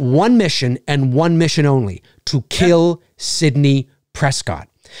got one mission and one mission only, to kill Sidney Prescott.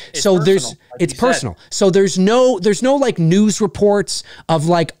 It's personal. So there's no like news reports of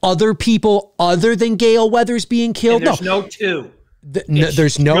like other people other than Gale Weathers being killed. And there's no two.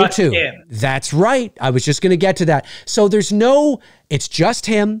 There's no two. Him. That's right. I was just going to get to that. So it's just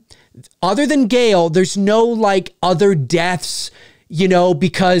him. Other than Gale, there's no like other deaths, you know,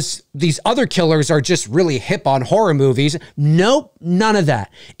 because these other killers are just really hip on horror movies. Nope, none of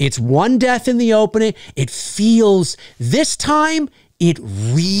that. It's one death in the opening. It feels, this time, it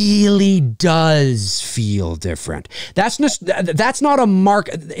really does feel different. That's not a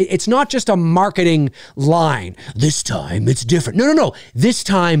it's not just a marketing line. This time it's different. No. This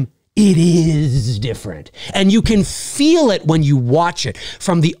time it is different. And you can feel it when you watch it.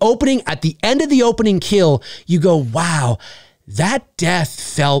 From the opening, at the end of the opening kill, you go, wow, that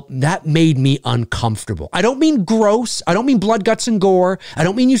death that made me uncomfortable. I don't mean gross. I don't mean blood, guts, and gore. I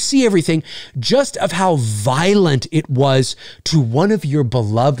don't mean you see everything. Just of how violent it was to one of your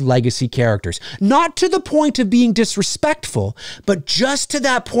beloved legacy characters. Not to the point of being disrespectful, but just to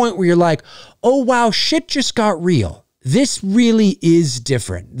that point where you're like, oh, wow, shit just got real. this really is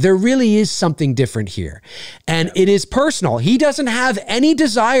different. There really is something different here. And it is personal. He doesn't have any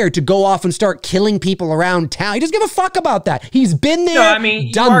desire to go off and start killing people around town. He doesn't give a fuck about that. He's been there, no, I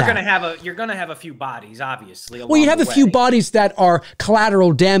mean, done that. You're going to have a few bodies, obviously. Well, you have a few bodies that are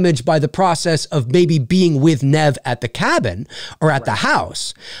collateral damage by the process of maybe being with Neve at the cabin or at the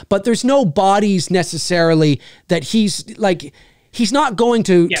house. But there's no bodies necessarily that he's like... He's not going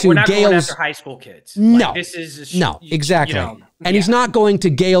to we're not Gail's... going after high school kids. No. Like, this is... No, exactly. You know, and he's not going to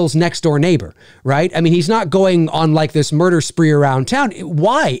Gail's next door neighbor, right? I mean, he's not going on like this murder spree around town.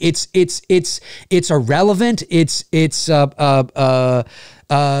 Why? It's irrelevant. It's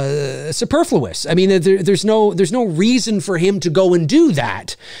superfluous. I mean, there's no reason for him to go and do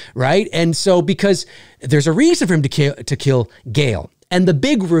that, right? And so because there's a reason for him to kill Gail. And the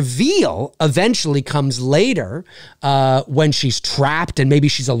big reveal eventually comes later when she's trapped and maybe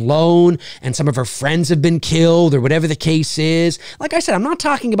she's alone and some of her friends have been killed or whatever the case is. Like I said, I'm not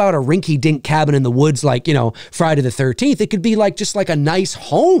talking about a rinky-dink cabin in the woods like, you know, Friday the 13th. It could be like just like a nice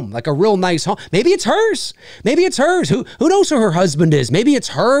home, like a real nice home. Maybe it's hers. Maybe it's hers. Who knows who her husband is? Maybe it's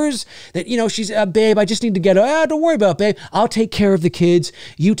hers that, you know, she's, babe, I just need to get, don't worry about it, babe. I'll take care of the kids.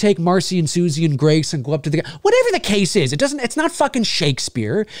 You take Marcy and Susie and Grace and go up to the, whatever the case is. It's not fucking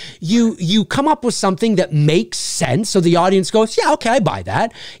Shakespeare. You come up with something that makes sense so the audience goes, yeah, okay, I buy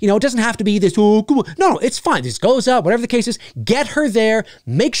that. You know, it doesn't have to be this, oh, come on. No, it's fine. This goes up, whatever the case is. Get her there,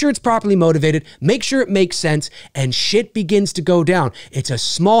 make sure it's properly motivated, make sure it makes sense, and shit begins to go down.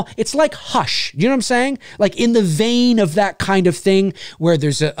 It's like Hush. You know what I'm saying? Like in the vein of that kind of thing where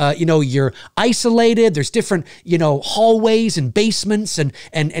there's you know, you're isolated, there's different, you know, hallways and basements and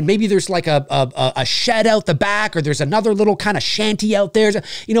maybe there's like a shed out the back or there's another little kind of shanty out there.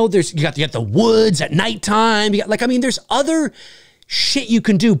 You know, you got the woods at nighttime. You got, like, I mean, there's other shit you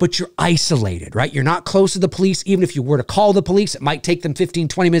can do, but you're isolated, right? You're not close to the police. Even if you were to call the police, it might take them 15,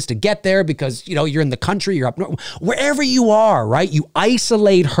 20 minutes to get there because, you know, you're in the country, you're up north, wherever you are, right? You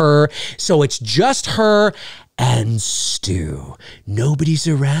isolate her. So it's just her and Stu. Nobody's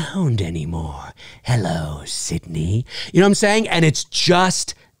around anymore. Hello, Sydney. You know what I'm saying? And it's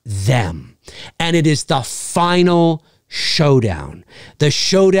just them. And it is the final showdown. The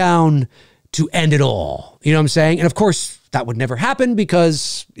showdown to end it all. You know what I'm saying? And of course, that would never happen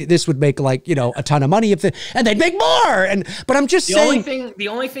because this would make, like, you know, a ton of money and they'd make more. But I'm just saying, the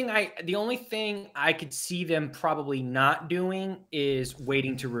only thing I could see them probably not doing is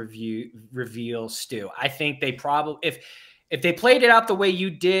waiting to reveal Stu. I think they probably, if they played it out the way you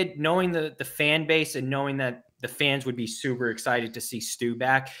did, knowing the fan base and knowing that the fans would be super excited to see Stu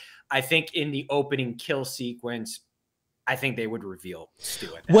back, I think in the opening kill sequence, I think they would reveal Stu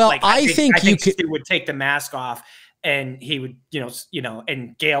at that. Well, like, I think Stu would take the mask off and he would, you know,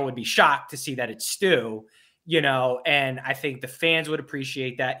 and Gail would be shocked to see that it's Stu, you know, and I think the fans would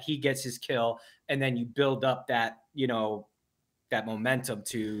appreciate that. He gets his kill, and then you build up that, you know, that momentum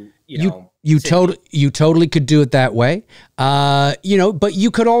to, you totally could do it that way. You know, but you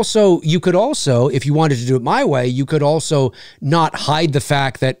could also, if you wanted to do it my way, you could also not hide the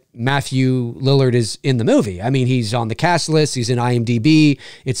fact that Matthew Lillard is in the movie. I mean, he's on the cast list. He's in IMDb.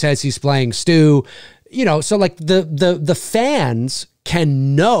 It says he's playing Stu, you know, so like the fans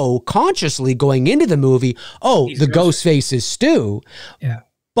can know consciously going into the movie, oh, the Ghostface is Stu. Yeah.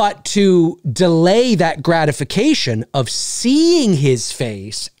 But to delay that gratification of seeing his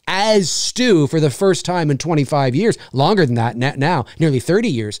face as Stu for the first time in 25 years, longer than that now, nearly 30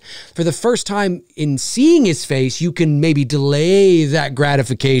 years, for the first time in seeing his face, you can maybe delay that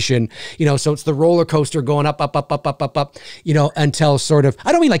gratification, you know, so it's the roller coaster going up, you know, until sort of,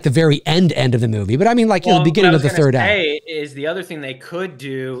 I don't mean like the very end of the movie, but I mean like, you know, the beginning of the third act. Is the other thing they could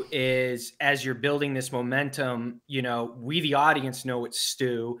do is, as you're building this momentum, you know, we, the audience, know it's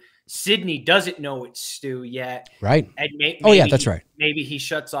Stu. Sydney doesn't know it's Stu yet. Right. And oh, yeah, that's right. Maybe he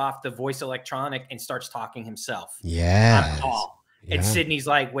shuts off the voice electronic and starts talking himself. Yeah. Yeah. And Sydney's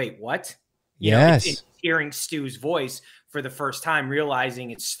like, wait, what? You know, it's hearing Stu's voice for the first time,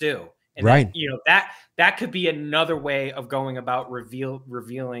 realizing it's Stu. And right. Then, you know, that could be another way of going about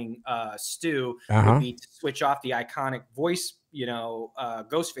revealing Stu, would be to switch off the iconic voice, you know,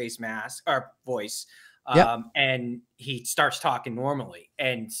 Ghostface mask or voice. And he starts talking normally,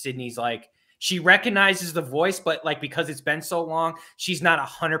 and Sydney's like, she recognizes the voice, but like, because it's been so long, she's not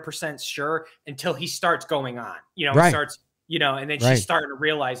 100% sure until he starts going on, you know, right. starts, you know, and then she's starting to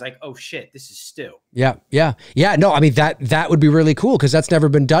realize like, oh shit, this is Stu. Yeah. No, I mean, that would be really cool because that's never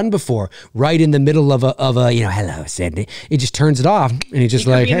been done before. Right in the middle of a, you know, hello, Sydney. He just turns it off and he's just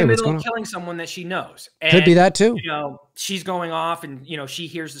like, hey, what's going on? Killing someone that she knows. And, could be that too. You know, she's going off and, you know, she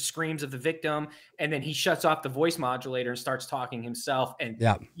hears the screams of the victim and then he shuts off the voice modulator and starts talking himself. And,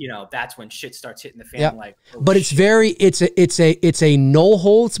 you know, that's when shit starts hitting the fan. Like, oh, but it's it's a no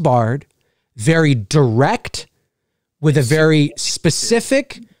holds barred, very direct, with a very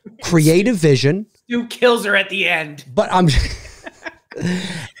specific creative vision. Stu kills her at the end. But and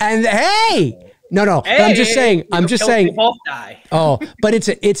hey, no. Hey, I'm just saying. They both die. Oh, but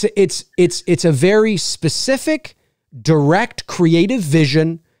it's a very specific, direct, creative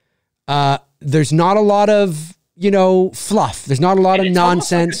vision. There's not a lot of, you know, fluff. There's not a lot of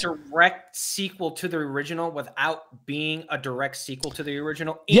nonsense. Like a direct sequel to the original without being a direct sequel to the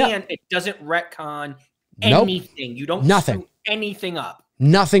original, and it doesn't retcon anything. You don't screw anything up.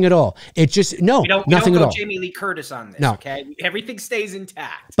 Nothing at all. It just nothing at all. Jamie Lee Curtis on this. No. Okay, everything stays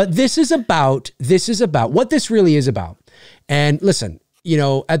intact. But this is about what this really is about. And listen, you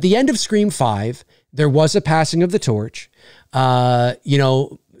know, at the end of Scream 5, there was a passing of the torch. You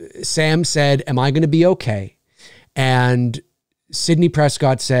know, Sam said, "Am I going to be okay?" And Sidney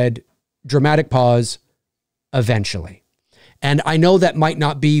Prescott said, dramatic pause, eventually. And I know that might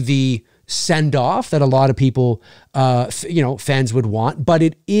not be the send off that a lot of people, you know, fans would want, but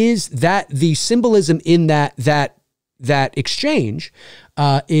it is that the symbolism in that exchange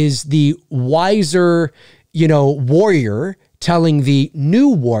is the wiser, you know, warrior telling the new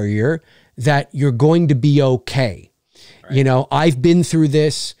warrior that you're going to be okay. Right. You know, I've been through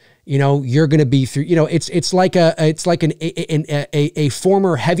this. You know, you're going to be through, you know, it's like a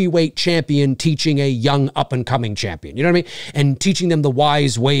former heavyweight champion teaching a young up and coming champion, you know what I mean? And teaching them the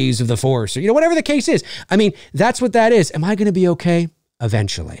wise ways of the Force, or, you know, whatever the case is. I mean, that's what that is. Am I going to be okay?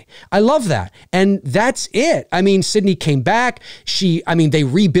 Eventually. I love that. And that's it. I mean, Sydney came back. They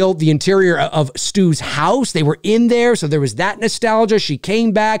rebuilt the interior of Stu's house. They were in there. So there was that nostalgia. She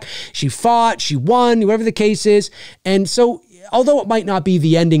came back, she fought, she won, whatever the case is. And so, although it might not be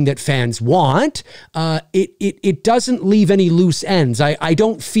the ending that fans want, it doesn't leave any loose ends. I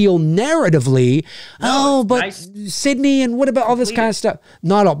don't feel narratively, Sydney and what about all this kind of stuff?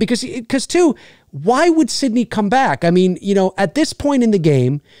 Not all, because too, why would Sydney come back? I mean, you know, at this point in the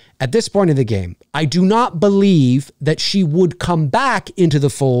game, I do not believe that she would come back into the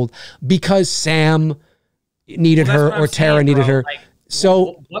fold because Sam needed her or Tara needed her. Like,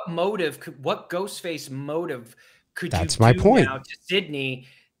 so what Ghostface motive could that's you my do point now to Sydney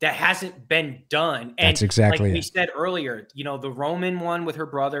that hasn't been done? And that's exactly like we said earlier, you know, the Roman one with her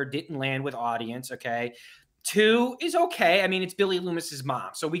brother didn't land with audience. Okay. 2 is okay. I mean, it's Billy Loomis's mom,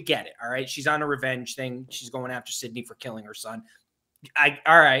 so we get it. All right. She's on a revenge thing. She's going after Sydney for killing her son. I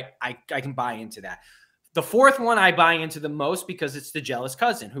can buy into that. The 4th one I buy into the most because it's the jealous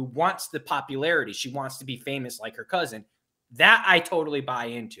cousin who wants the popularity. She wants to be famous like her cousin. That I totally buy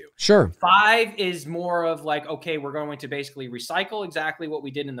into. Sure. 5 is more of like, okay, we're going to basically recycle exactly what we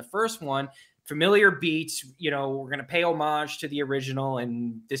did in the first one. Familiar beats, you know, we're going to pay homage to the original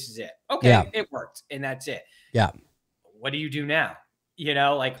and this is it. Okay, it worked and that's it. Yeah. What do you do now? You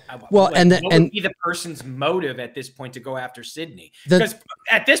know, like, well, what would be the person's motive at this point to go after Sydney? Because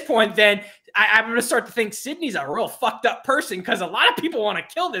at this point, then I'm going to start to think Sydney's a real fucked up person because a lot of people want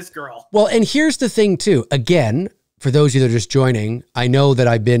to kill this girl. Well, and here's the thing too, again, for those of you that are just joining, I know that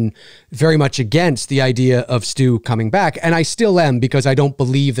I've been very much against the idea of Stu coming back, and I still am because I don't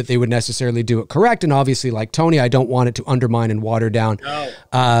believe that they would necessarily do it correct. And obviously, like Tony, I don't want it to undermine and water down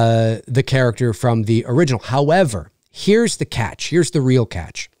the character from the original. However, here's the catch. Here's the real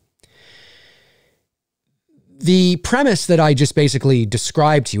catch. The premise that I just basically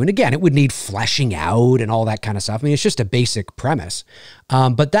described to you, and again, it would need fleshing out and all that kind of stuff. I mean, it's just a basic premise.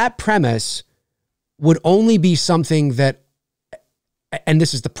 But that premise would only be something that, and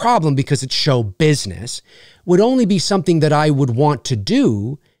this is the problem because it's show business, would only be something that I would want to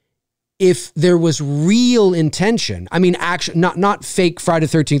do if there was real intention. I mean, actually, not fake Friday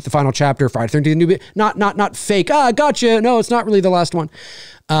the 13th, the final chapter, Friday the 13th, not fake, gotcha, no, it's not really the last one.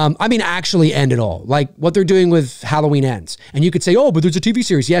 I mean, actually end it all. Like what they're doing with Halloween Ends. And you could say, oh, but there's a TV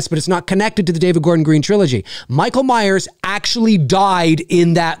series. Yes, but it's not connected to the David Gordon Green trilogy. Michael Myers actually died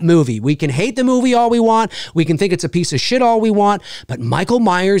in that movie. We can hate the movie all we want. We can think it's a piece of shit all we want. But Michael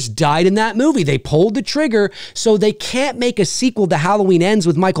Myers died in that movie. They pulled the trigger. So they can't make a sequel to Halloween Ends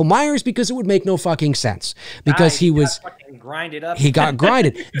with Michael Myers because it would make no fucking sense. Because he was grinded up. He got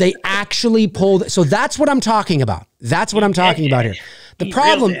grinded. They actually pulled. So that's what I'm talking about. That's what I'm talking about here. The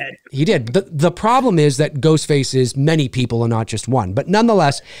problem, he did. The problem is that Ghostface is many people and not just one. But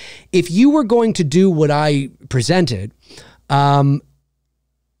nonetheless, if you were going to do what I presented,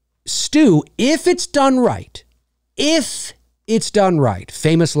 Stu, if it's done right,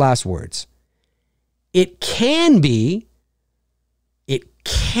 famous last words, it can be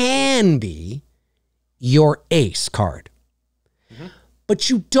your ace card. Mm-hmm. But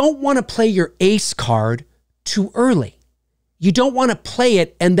you don't want to play your ace card too early. You don't want to play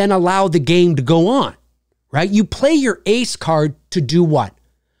it and then allow the game to go on, right? You play your ace card to do what?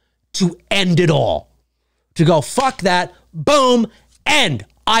 To end it all. To go, fuck that, boom, end,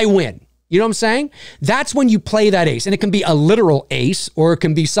 I win. You know what I'm saying? That's when you play that ace. And it can be a literal ace or it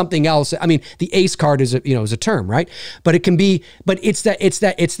can be something else. I mean, the ace card is a term, right? But it can be, but it's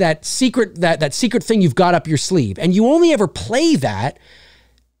that secret thing you've got up your sleeve. And you only ever play that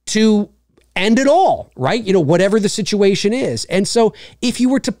to end it all, right? You know, whatever the situation is. And so if you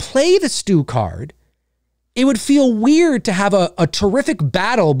were to play the Stu card, it would feel weird to have a terrific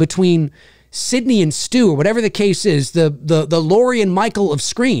battle between Sidney and Stu, or whatever the case is, the Laurie and Michael of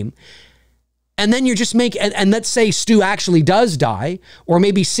Scream. And then you're just and let's say Stu actually does die, or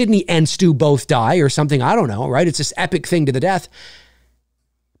maybe Sidney and Stu both die or something. I don't know, right? It's this epic thing to the death.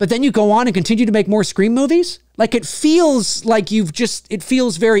 But then you go on and continue to make more Scream movies? Like it feels like it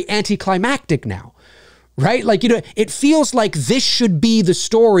feels very anticlimactic now, right? Like, you know, it feels like this should be the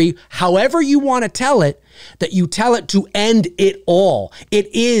story, however you want to tell it, that you tell it to end it all.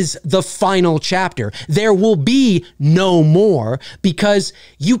 It is the final chapter. There will be no more because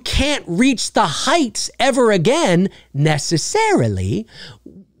you can't reach the heights ever again necessarily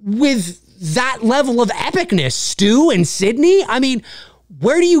with that level of epicness, Stu and Sidney. I mean,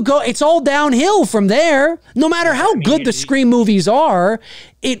 where do you go? It's all downhill from there. No matter how good the Scream movies are,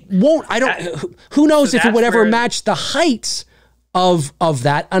 it won't. Who knows if it would ever match the heights of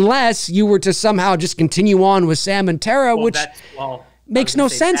that, unless you were to somehow just continue on with Sam and Tara, which makes no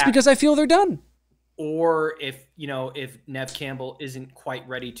sense because I feel they're done. Or if Neve Campbell isn't quite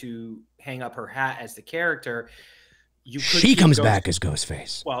ready to hang up her hat as the character, she comes back as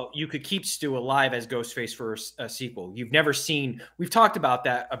Ghostface. Well, you could keep Stu alive as Ghostface for a sequel. We've talked about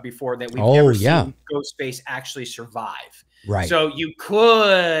that before, that we've never seen Ghostface actually survive. Right. So you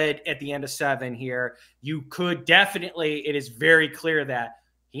could, at the end of 7 here, you could definitely, it is very clear that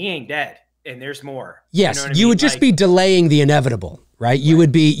he ain't dead and there's more. Yes. You know what I mean? Would just be delaying the inevitable, right? You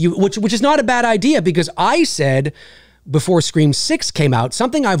would be, which is not a bad idea, because I said before Scream 6 came out,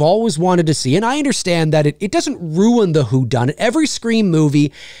 something I've always wanted to see, and I understand that it doesn't ruin the whodunit. Every Scream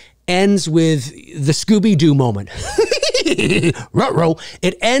movie ends with the Scooby-Doo moment. Ruh-roh.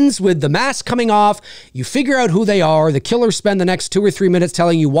 It ends with the mask coming off. You figure out who they are. The killers spend the next 2 or 3 minutes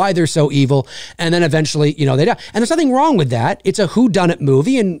telling you why they're so evil. And then eventually, they die. And there's nothing wrong with that. It's a whodunit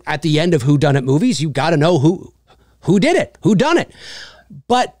movie. And at the end of whodunit movies, you got to know who did it, who done it.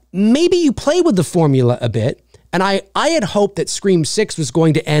 But maybe you play with the formula a bit. And I had hoped that Scream 6 was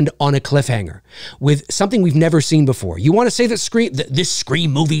going to end on a cliffhanger with something we've never seen before. You want to say that this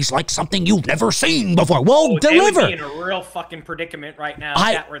Scream movie's like something you've never seen before. Well, deliver. They would be in a real fucking predicament right now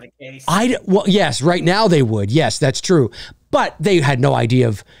if that were the case. Well, yes, right now they would. Yes, that's true. But they had no idea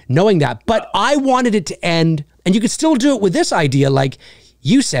of knowing that. But I wanted it to end, and you could still do it with this idea, like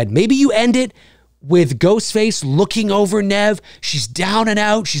you said. Maybe you end it with Ghostface looking over Neve. She's down and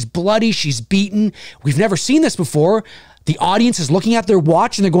out. She's bloody. She's beaten. We've never seen this before. The audience is looking at their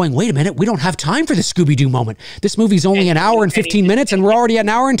watch and they're going, wait a minute, we don't have time for the Scooby-Doo moment. This movie's only an hour and 15 minutes and we're already at an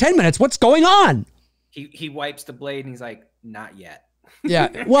hour and 10 minutes. What's going on? He wipes the blade and he's like, not yet.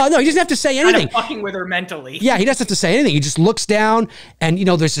 Yeah. Well, no, he doesn't have to say anything. Kind of fucking with her mentally. Yeah, he doesn't have to say anything. He just looks down and,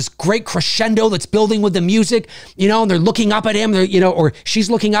 there's this great crescendo that's building with the music, and they're looking up at him, or she's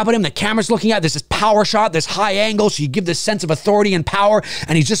looking up at him. The camera's looking at, there's this power shot, this high angle. So you give this sense of authority and power,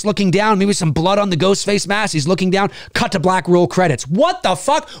 and he's just looking down, maybe some blood on the Ghostface mask. He's looking down, cut to black, roll credits. What the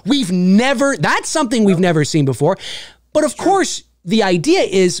fuck? That's something we've never seen before. But of course, the idea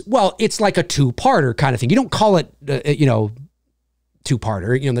is, well, it's like a two-parter kind of thing. You don't call it,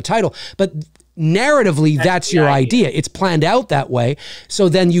 two-parter, in the title, but narratively, that's your idea. It's planned out that way. So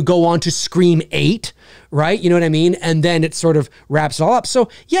then you go on to Scream 8, right? You know what I mean? And then it sort of wraps it all up. So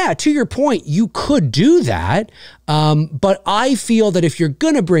yeah, to your point, you could do that. But I feel that if you're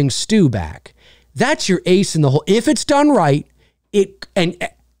going to bring Stu back, that's your ace in the hole. If it's done right,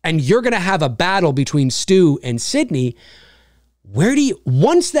 and you're going to have a battle between Stu and Sidney,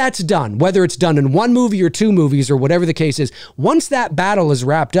 once that's done, whether it's done in 1 movie or 2 movies or whatever the case is, once that battle is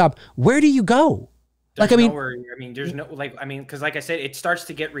wrapped up, where do you go? There's nowhere, I mean, there's no, like, I mean, because like I said, it starts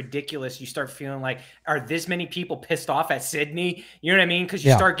to get ridiculous. You start feeling like, are this many people pissed off at Sydney? You know what I mean? Because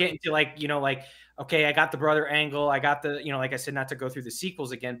you start getting to like, you know, like, okay, I got the brother angle. I got the, you know, like I said, not to go through the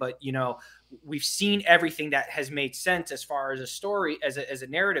sequels again, but, you know, we've seen everything that has made sense as far as a story, as a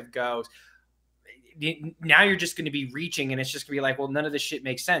narrative goes. Now you're just going to be reaching, and it's just going to be like, well, none of this shit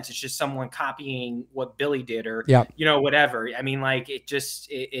makes sense. It's just someone copying what Billy did, or you know, whatever. I mean, like, it just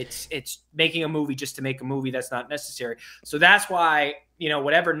it's making a movie just to make a movie that's not necessary. So that's why, you know,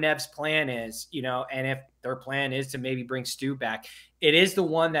 whatever Nev's plan is, you know, and if their plan is to maybe bring Stu back, it is the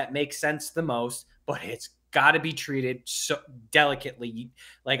one that makes sense the most, but it's got to be treated so delicately.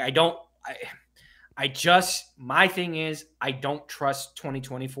 Like, I just, my thing is, I don't trust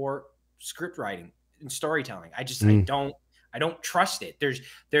 2024 script writing and storytelling. I just, I don't trust it.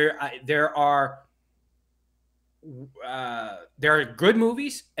 There are good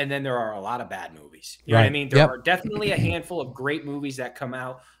movies, and then there are a lot of bad movies. You know what I mean? There are definitely a handful of great movies that come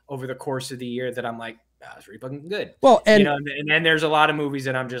out over the course of the year that I'm like, that was really fucking good. Well, and, you know, and then there's a lot of movies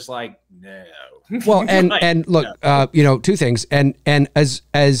that I'm just like, no. Well, and like, and look, you know, two things, and as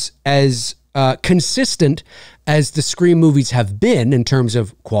consistent as the Scream movies have been in terms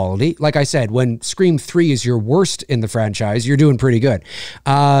of quality, like I said, when Scream 3 is your worst in the franchise, you're doing pretty good.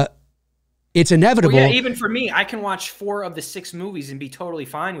 It's inevitable. Well, yeah, even for me, I can watch 4 of the 6 movies and be totally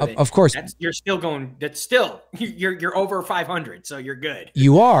fine with it. Of course, you're still going. That's still you're over 500, so you're good.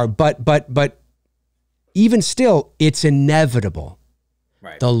 You are, but even still, it's inevitable.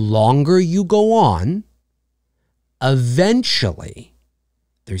 Right. The longer you go on, eventually,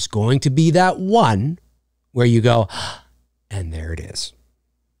 there's going to be that one where you go, and there it is.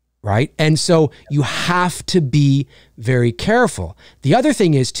 Right? And so you have to be very careful. The other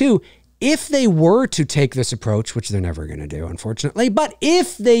thing is, too, if they were to take this approach, which they're never going to do, unfortunately, but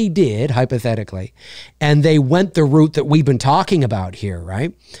if they did, hypothetically, and they went the route that we've been talking about here,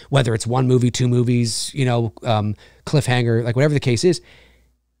 right? Whether it's 1 movie, 2 movies, you know, cliffhanger, like whatever the case is,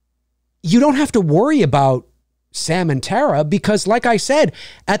 you don't have to worry about Sam and Tara, because like I said,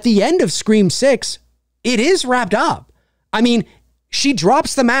 at the end of Scream 6, it is wrapped up. I mean, she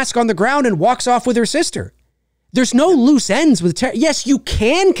drops the mask on the ground and walks off with her sister. There's no loose ends with Tara. Yes, you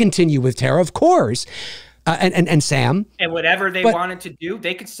can continue with Tara, of course, and Sam. And whatever they wanted to do,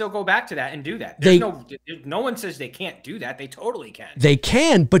 they could still go back to that and do that. No one says they can't do that. They totally can. They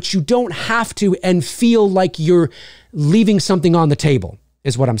can, but you don't have to and feel like you're leaving something on the table,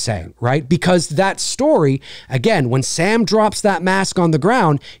 is what I'm saying, right? Because that story, again, when Sam drops that mask on the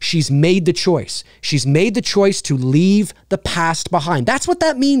ground, she's made the choice. She's made the choice to leave the past behind. That's what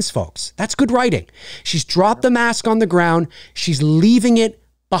that means, folks. That's good writing. She's dropped the mask on the ground. She's leaving it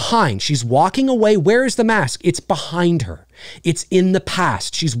behind. She's walking away. Where is the mask? It's behind her. It's in the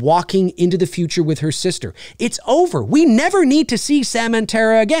past. She's walking into the future with her sister. It's over. We never need to see Sam and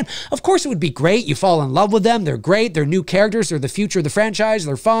Tara again. Of course, it would be great. You fall in love with them. They're great. They're new characters. They're the future of the franchise.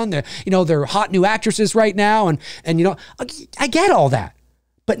 They're fun. They're, you know, they're hot new actresses right now. And you know, I get all that.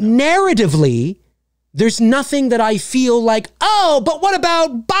 But narratively, there's nothing that I feel like, oh, but what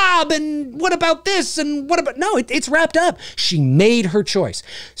about Bob, and what about this, and what about, no, it's wrapped up. She made her choice.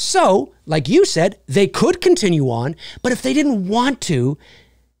 So, like you said, they could continue on, but if they didn't want to,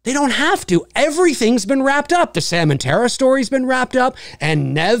 they don't have to. Everything's been wrapped up. The Sam and Tara story's been wrapped up,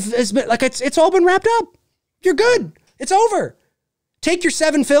 and Neve has been, like, it's all been wrapped up. You're good. It's over. Take your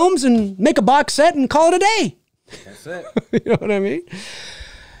 7 films and make a box set and call it a day. That's it. You know what I mean?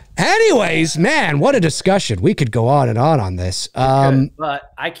 Anyways, man, what a discussion. We could go on and on this.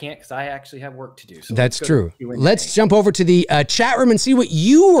 But I can't, because I actually have work to do. So that's true. Let's jump over to the chat room and see what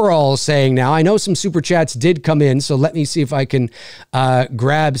you were all saying now. I know some super chats did come in, so let me see if I can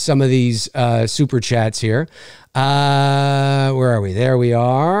grab some of these super chats here. Where are we? There we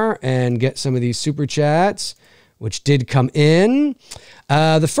are. And get some of these super chats, which did come in.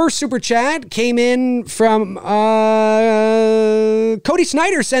 The first super chat came in from Cody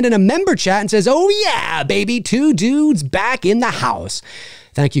Snyder, sent in a member chat and says, oh yeah, baby, 2 dudes back in the house.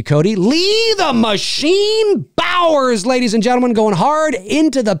 Thank you, Cody. Lee the Machine Bowers, ladies and gentlemen, going hard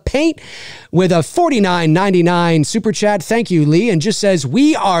into the paint with a $49.99 super chat. Thank you, Lee. And just says,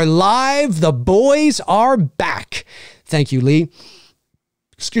 we are live. The boys are back. Thank you, Lee.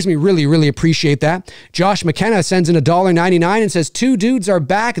 excuse me, really, really appreciate that. Josh McKenna sends in $1.99 and says, 2 dudes are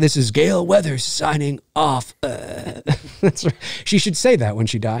back. This is Gail Weathers signing off. That's right. She should say that when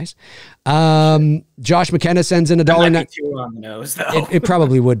she dies. Josh McKenna sends in $1.99. On the nose, though. It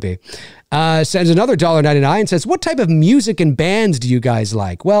probably would be. Sends another $1.99 and says, what type of music and bands do you guys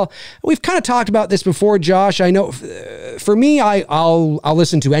like? Well, we've kind of talked about this before, Josh. I know for me, I'll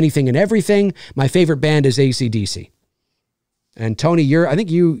listen to anything and everything. My favorite band is AC/DC. And Tony, I think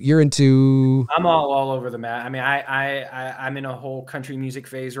you're into. I'm all over the map. I mean, I'm in a whole country music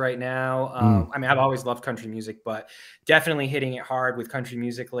phase right now. I mean, I've always loved country music, but definitely hitting it hard with country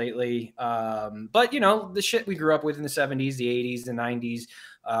music lately. But you know, the shit we grew up with in the 70s, the 80s, the 90s,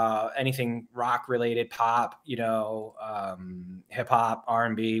 anything rock related, pop, you know, hip hop,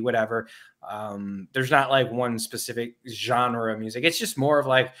 R&B, whatever. There's not like one specific genre of music. It's just more of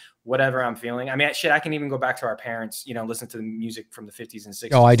like whatever I'm feeling. I mean, shit, I can even go back to our parents, you know, listen to the music from the 50s and 60s.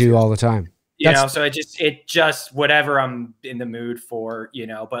 Oh, I do all the time. You know, so it just whatever I'm in the mood for, you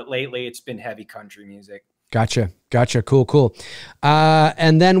know, but lately it's been heavy country music. Gotcha. Cool.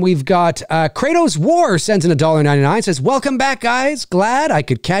 And then we've got Kratos War sends in $1.99, says, welcome back, guys. Glad I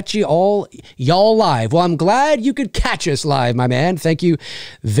could catch y'all live. Well, I'm glad you could catch us live, my man. Thank you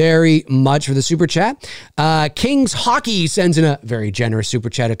very much for the super chat. Kings Hockey sends in a very generous super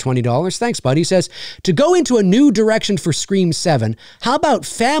chat of $20. Thanks, buddy. He says, to go into a new direction for Scream 7, how about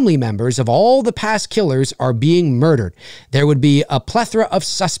family members of all the past killers are being murdered? There would be a plethora of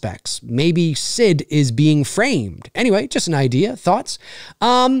suspects. Maybe Sid is being framed. Anyway, just an idea. Thoughts?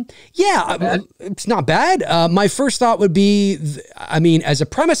 Yeah, it's not bad. My first thought would be, I mean, as a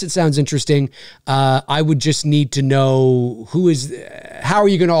premise, it sounds interesting. I would just need to know how are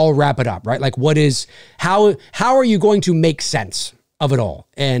you going to all wrap it up, right? Like how are you going to make sense of it all?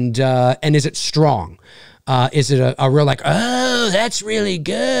 And is it strong? Is it a real like, oh, that's really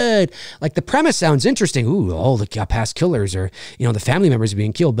good? Like the premise sounds interesting. Ooh, all the past killers are, you know, the family members are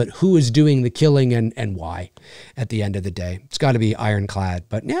being killed, but who is doing the killing and why at the end of the day? It's got to be ironclad,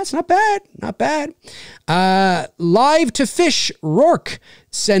 but yeah, it's not bad. Not bad. Live to Fish Rourke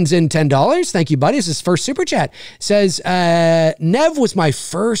sends in $10. Thank you, buddy. This is his first super chat. Says, Neve was my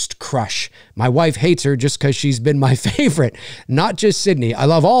first crush. My wife hates her just because she's been my favorite. Not just Sydney. I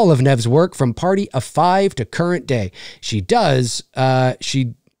love all of Neve's work from Party of Five to current day. She does love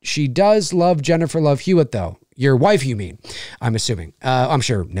Jennifer Love Hewitt, though. Your wife, you mean? I'm assuming. I'm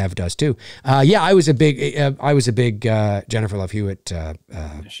sure Neve does too. Yeah, I was a big Jennifer Love Hewitt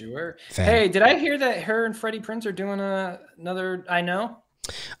Sure. fan. Hey, did I hear that her and Freddie Prinze are doing another I Know?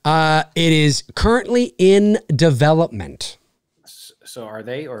 It is currently in development. So are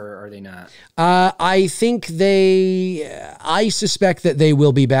they or are they not? I suspect that they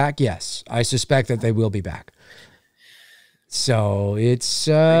will be back. Yes, I suspect that they will be back. So it's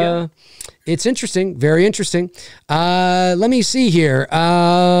interesting, very interesting. Let me see here.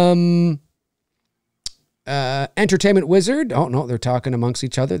 Entertainment Wizard. Oh no, they're talking amongst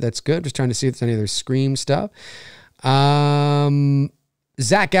each other. That's good. Just trying to see if there's any other Scream stuff.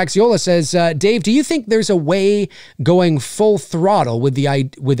 Zach Gaxiola says, Dave, do you think there's a way going full throttle with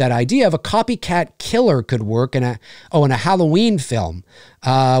that idea of a copycat killer could work in a Halloween film,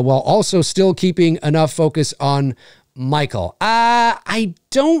 while also still keeping enough focus on Michael? I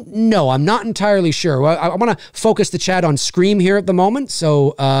don't know. I'm not entirely sure. I want to focus the chat on Scream here at the moment,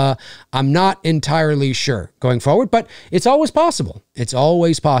 so I'm not entirely sure going forward, but it's always possible. It's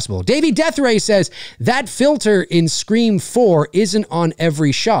always possible. Davey Deathray says, that filter in Scream 4 isn't on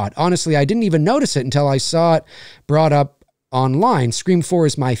every shot. Honestly, I didn't even notice it until I saw it brought up online. Scream 4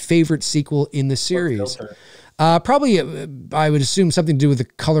 is my favorite sequel in the series. Probably, I would assume something to do with the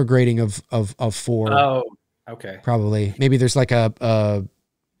color grading of 4. Oh, okay. Probably. Maybe there's like I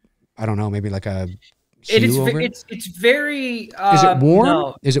don't know, maybe like a hue over it. It's very is it warm?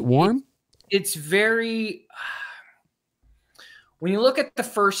 No, is it warm? It's very when you look at the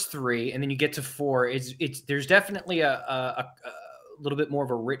first 3 and then you get to 4, there's definitely a little bit more of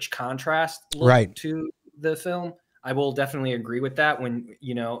a rich contrast look to the film. I will definitely agree with that when,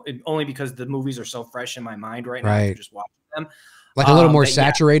 you know, only because the movies are so fresh in my mind right now after just watching them. Like a little more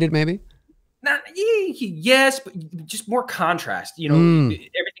saturated, maybe? Yes, but just more contrast. You know,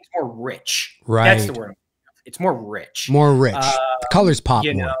 everything's more rich. Right. That's the word. It's more rich. More rich. The colors pop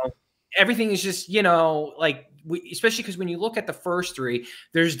more. Know, everything is just, you know, like, especially because when you look at the first 3,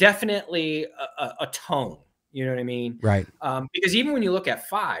 there's definitely a tone. You know what I mean? Right. Because even when you look at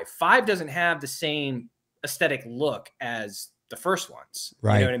 5 doesn't have the same aesthetic look as the first ones.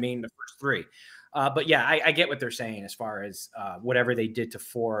 Right. You know what I mean? The first 3. But yeah, I get what they're saying as far as whatever they did to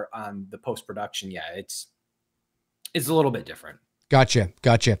 4 on the post-production. Yeah, it's a little bit different. Gotcha.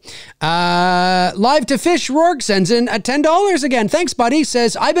 Live to Fish Rourke sends in $10 again. Thanks, buddy.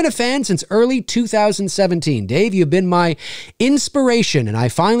 Says, I've been a fan since early 2017. Dave, you've been my inspiration, and I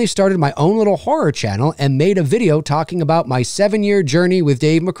finally started my own little horror channel and made a video talking about my 7-year journey with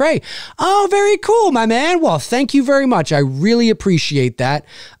Dave McRae. Oh, very cool, my man. Well, thank you very much. I really appreciate that.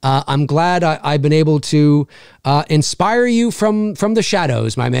 I'm glad I've been able to inspire you from the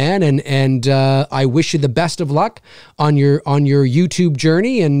shadows, my man, and I wish you the best of luck on your YouTube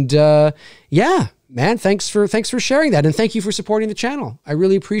journey. And yeah, man, thanks for sharing that, and thank you for supporting the channel. I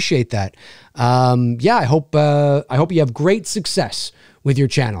really appreciate that. Yeah, I hope you have great success with your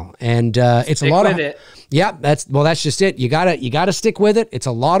channel, and it's a lot of it. Yeah, that's just it. You gotta stick with it. It's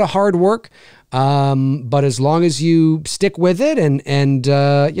a lot of hard work, but as long as you stick with it, and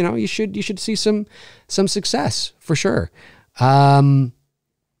you know, you should see some success for sure.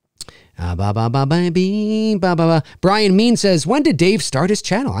 Brian Mean says, when did Dave start his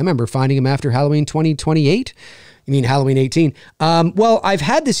channel? I remember finding him after Halloween 2028. You mean Halloween 18? Well, I've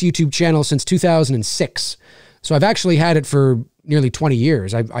had this YouTube channel since 2006. So I've actually had it for nearly 20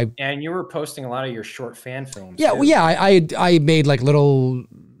 years. And you were posting a lot of your short fan films. Yeah, well, yeah. I made like little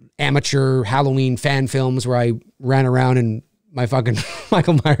amateur Halloween fan films where I ran around and my fucking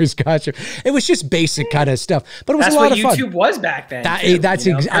Michael Myers costume. It was just basic kind of stuff, but it was a lot of fun. That's what YouTube was back then.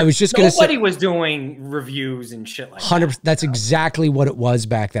 I was just gonna say, nobody was doing reviews and shit like 100%. That's exactly what it was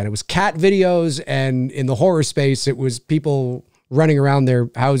back then. It was cat videos, and in the horror space, it was people running around their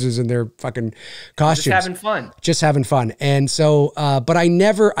houses in their fucking costumes, just having fun. And so, but I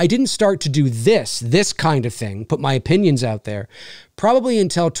didn't start to do this kind of thing, put my opinions out there, probably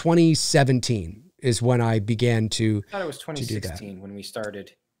until 2017. Is when I began to. I thought it was 2016 when we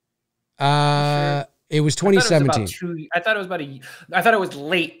started. It was 2017. I thought it was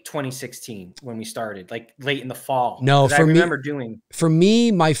late 2016 when we started, like late in the fall. No, for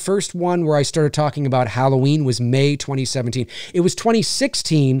me, my first one where I started talking about Halloween was May 2017. It was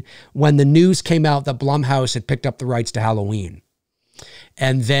 2016 when the news came out that Blumhouse had picked up the rights to Halloween.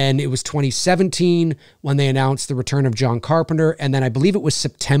 And then it was 2017 when they announced the return of John Carpenter. And then I believe it was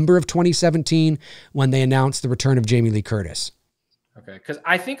September of 2017 when they announced the return of Jamie Lee Curtis. Okay. Because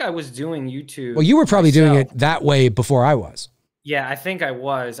I think I was doing YouTube. Well, you were probably doing it that way before I was. Yeah, I think I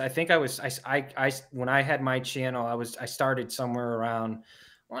was. When I had my channel, I started somewhere around,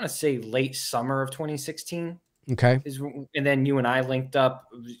 I want to say late summer of 2016. Okay. And then you and I linked up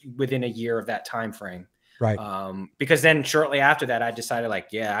within a year of that time frame. Right. Because then shortly after that, I decided like,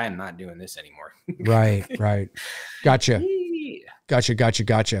 yeah, I am not doing this anymore. Right. Gotcha.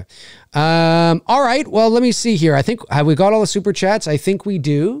 All right. Well, let me see here. Have we got all the super chats? I think we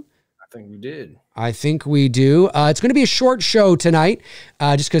do. I think we did. It's going to be a short show tonight,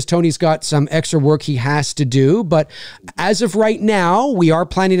 just because Tony's got some extra work he has to do. But as of right now, we are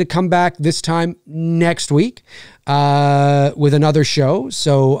planning to come back this time next week with another show.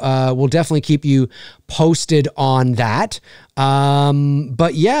 So we'll definitely keep you posted on that.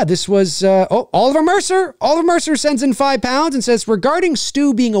 But yeah, this was Oliver Mercer. Oliver Mercer sends in £5 and says, regarding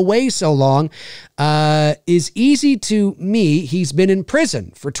Stu being away so long, is easy to me. He's been in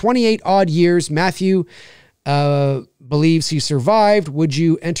prison for 28 odd years. Matthew believes he survived. Would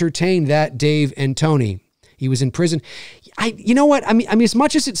you entertain that, Dave and Tony? He was in prison. You know what? I mean, as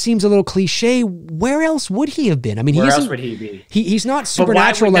much as it seems a little cliche, where else would he have been? I mean, where else would he be? He's not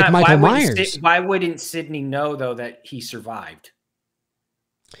supernatural like Michael Myers. Why wouldn't Sydney know though that he survived?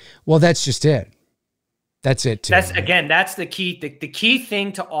 Well, that's just it. That's it too. That's the key. The key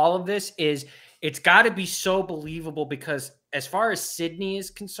thing to all of this is it's got to be so believable, because as far as Sydney is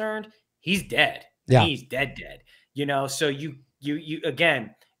concerned, he's dead. Yeah. He's dead. You know, so you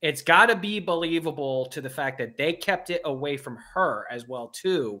again, it's got to be believable to the fact that they kept it away from her as well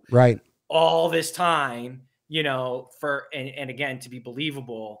too. Right. All this time, you know, and again, to be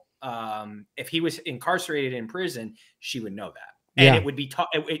believable, if he was incarcerated in prison, she would know that. And it would be,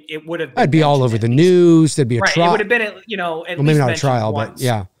 it would have been. It'd be all over the news. There'd be a trial. It would have been, at least maybe not a trial, once, but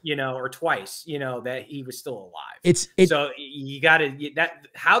yeah, you know, or twice, you know, that he was still alive. So you got to,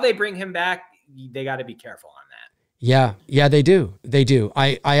 how they bring him back, they got to be careful on that. Yeah, they do.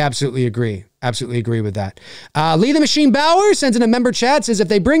 I absolutely agree. Absolutely agree with that. Lee the Machine Bauer sends in a member chat, says if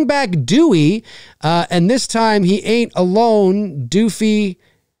they bring back Dewey, and this time he ain't alone, Doofy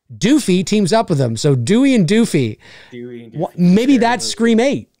teams up with him. So Dewey and Doofy. Maybe that's Scream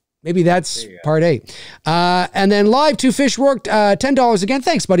 8. Maybe that's part 8. And then live to Fish Rourke, $10 again.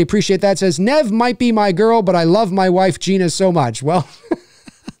 Thanks, buddy. Appreciate that. Says Nev might be my girl, but I love my wife Gina so much. Well,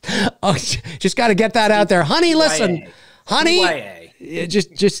 just got to get that out there. Honey, listen. Honey,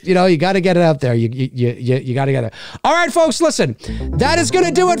 just you know, you got to get it out there. You got to get it. All right, folks, listen, that is going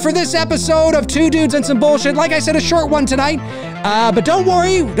to do it for this episode of Two Dudes and Some Bullshit. Like I said, a short one tonight, but don't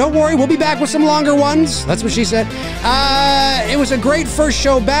worry, we'll be back with some longer ones. That's what she said. It was a great first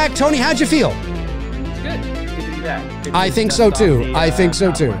show back. Tony, how'd you feel? It's good. Good to be back. I think so too. I think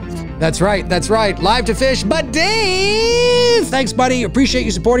so too. That's right. Live to fish. But Dave, thanks, buddy. Appreciate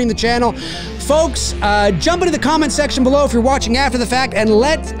you supporting the channel. Folks, jump into the comment section below if you're watching after the fact and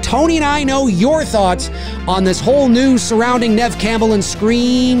let Tony and I know your thoughts on this whole news surrounding Neve Campbell and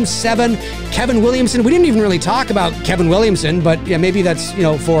Scream 7, Kevin Williamson. We didn't even really talk about Kevin Williamson, but yeah, maybe that's, you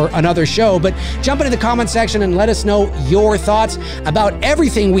know, for another show. But jump into the comment section and let us know your thoughts about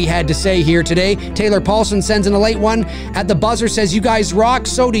everything we had to say here today. Taylor Paulson sends in a late one at the buzzer, says, "You guys rock."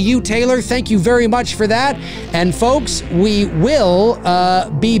 So do you, Taylor. Thank you very much for that. And folks, we will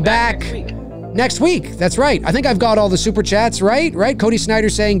be back next week. That's right. I think I've got all the super chats, right? Cody Snyder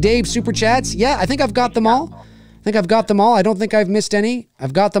saying, "Dave, super chats." Yeah, I think I've got them all. I don't think I've missed any.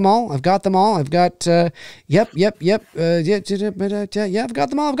 I've got them all. I've got, yeah, I've got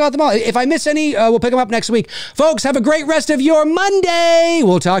them all. If I miss any, we'll pick them up next week. Folks, have a great rest of your Monday.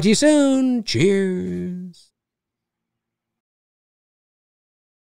 We'll talk to you soon. Cheers.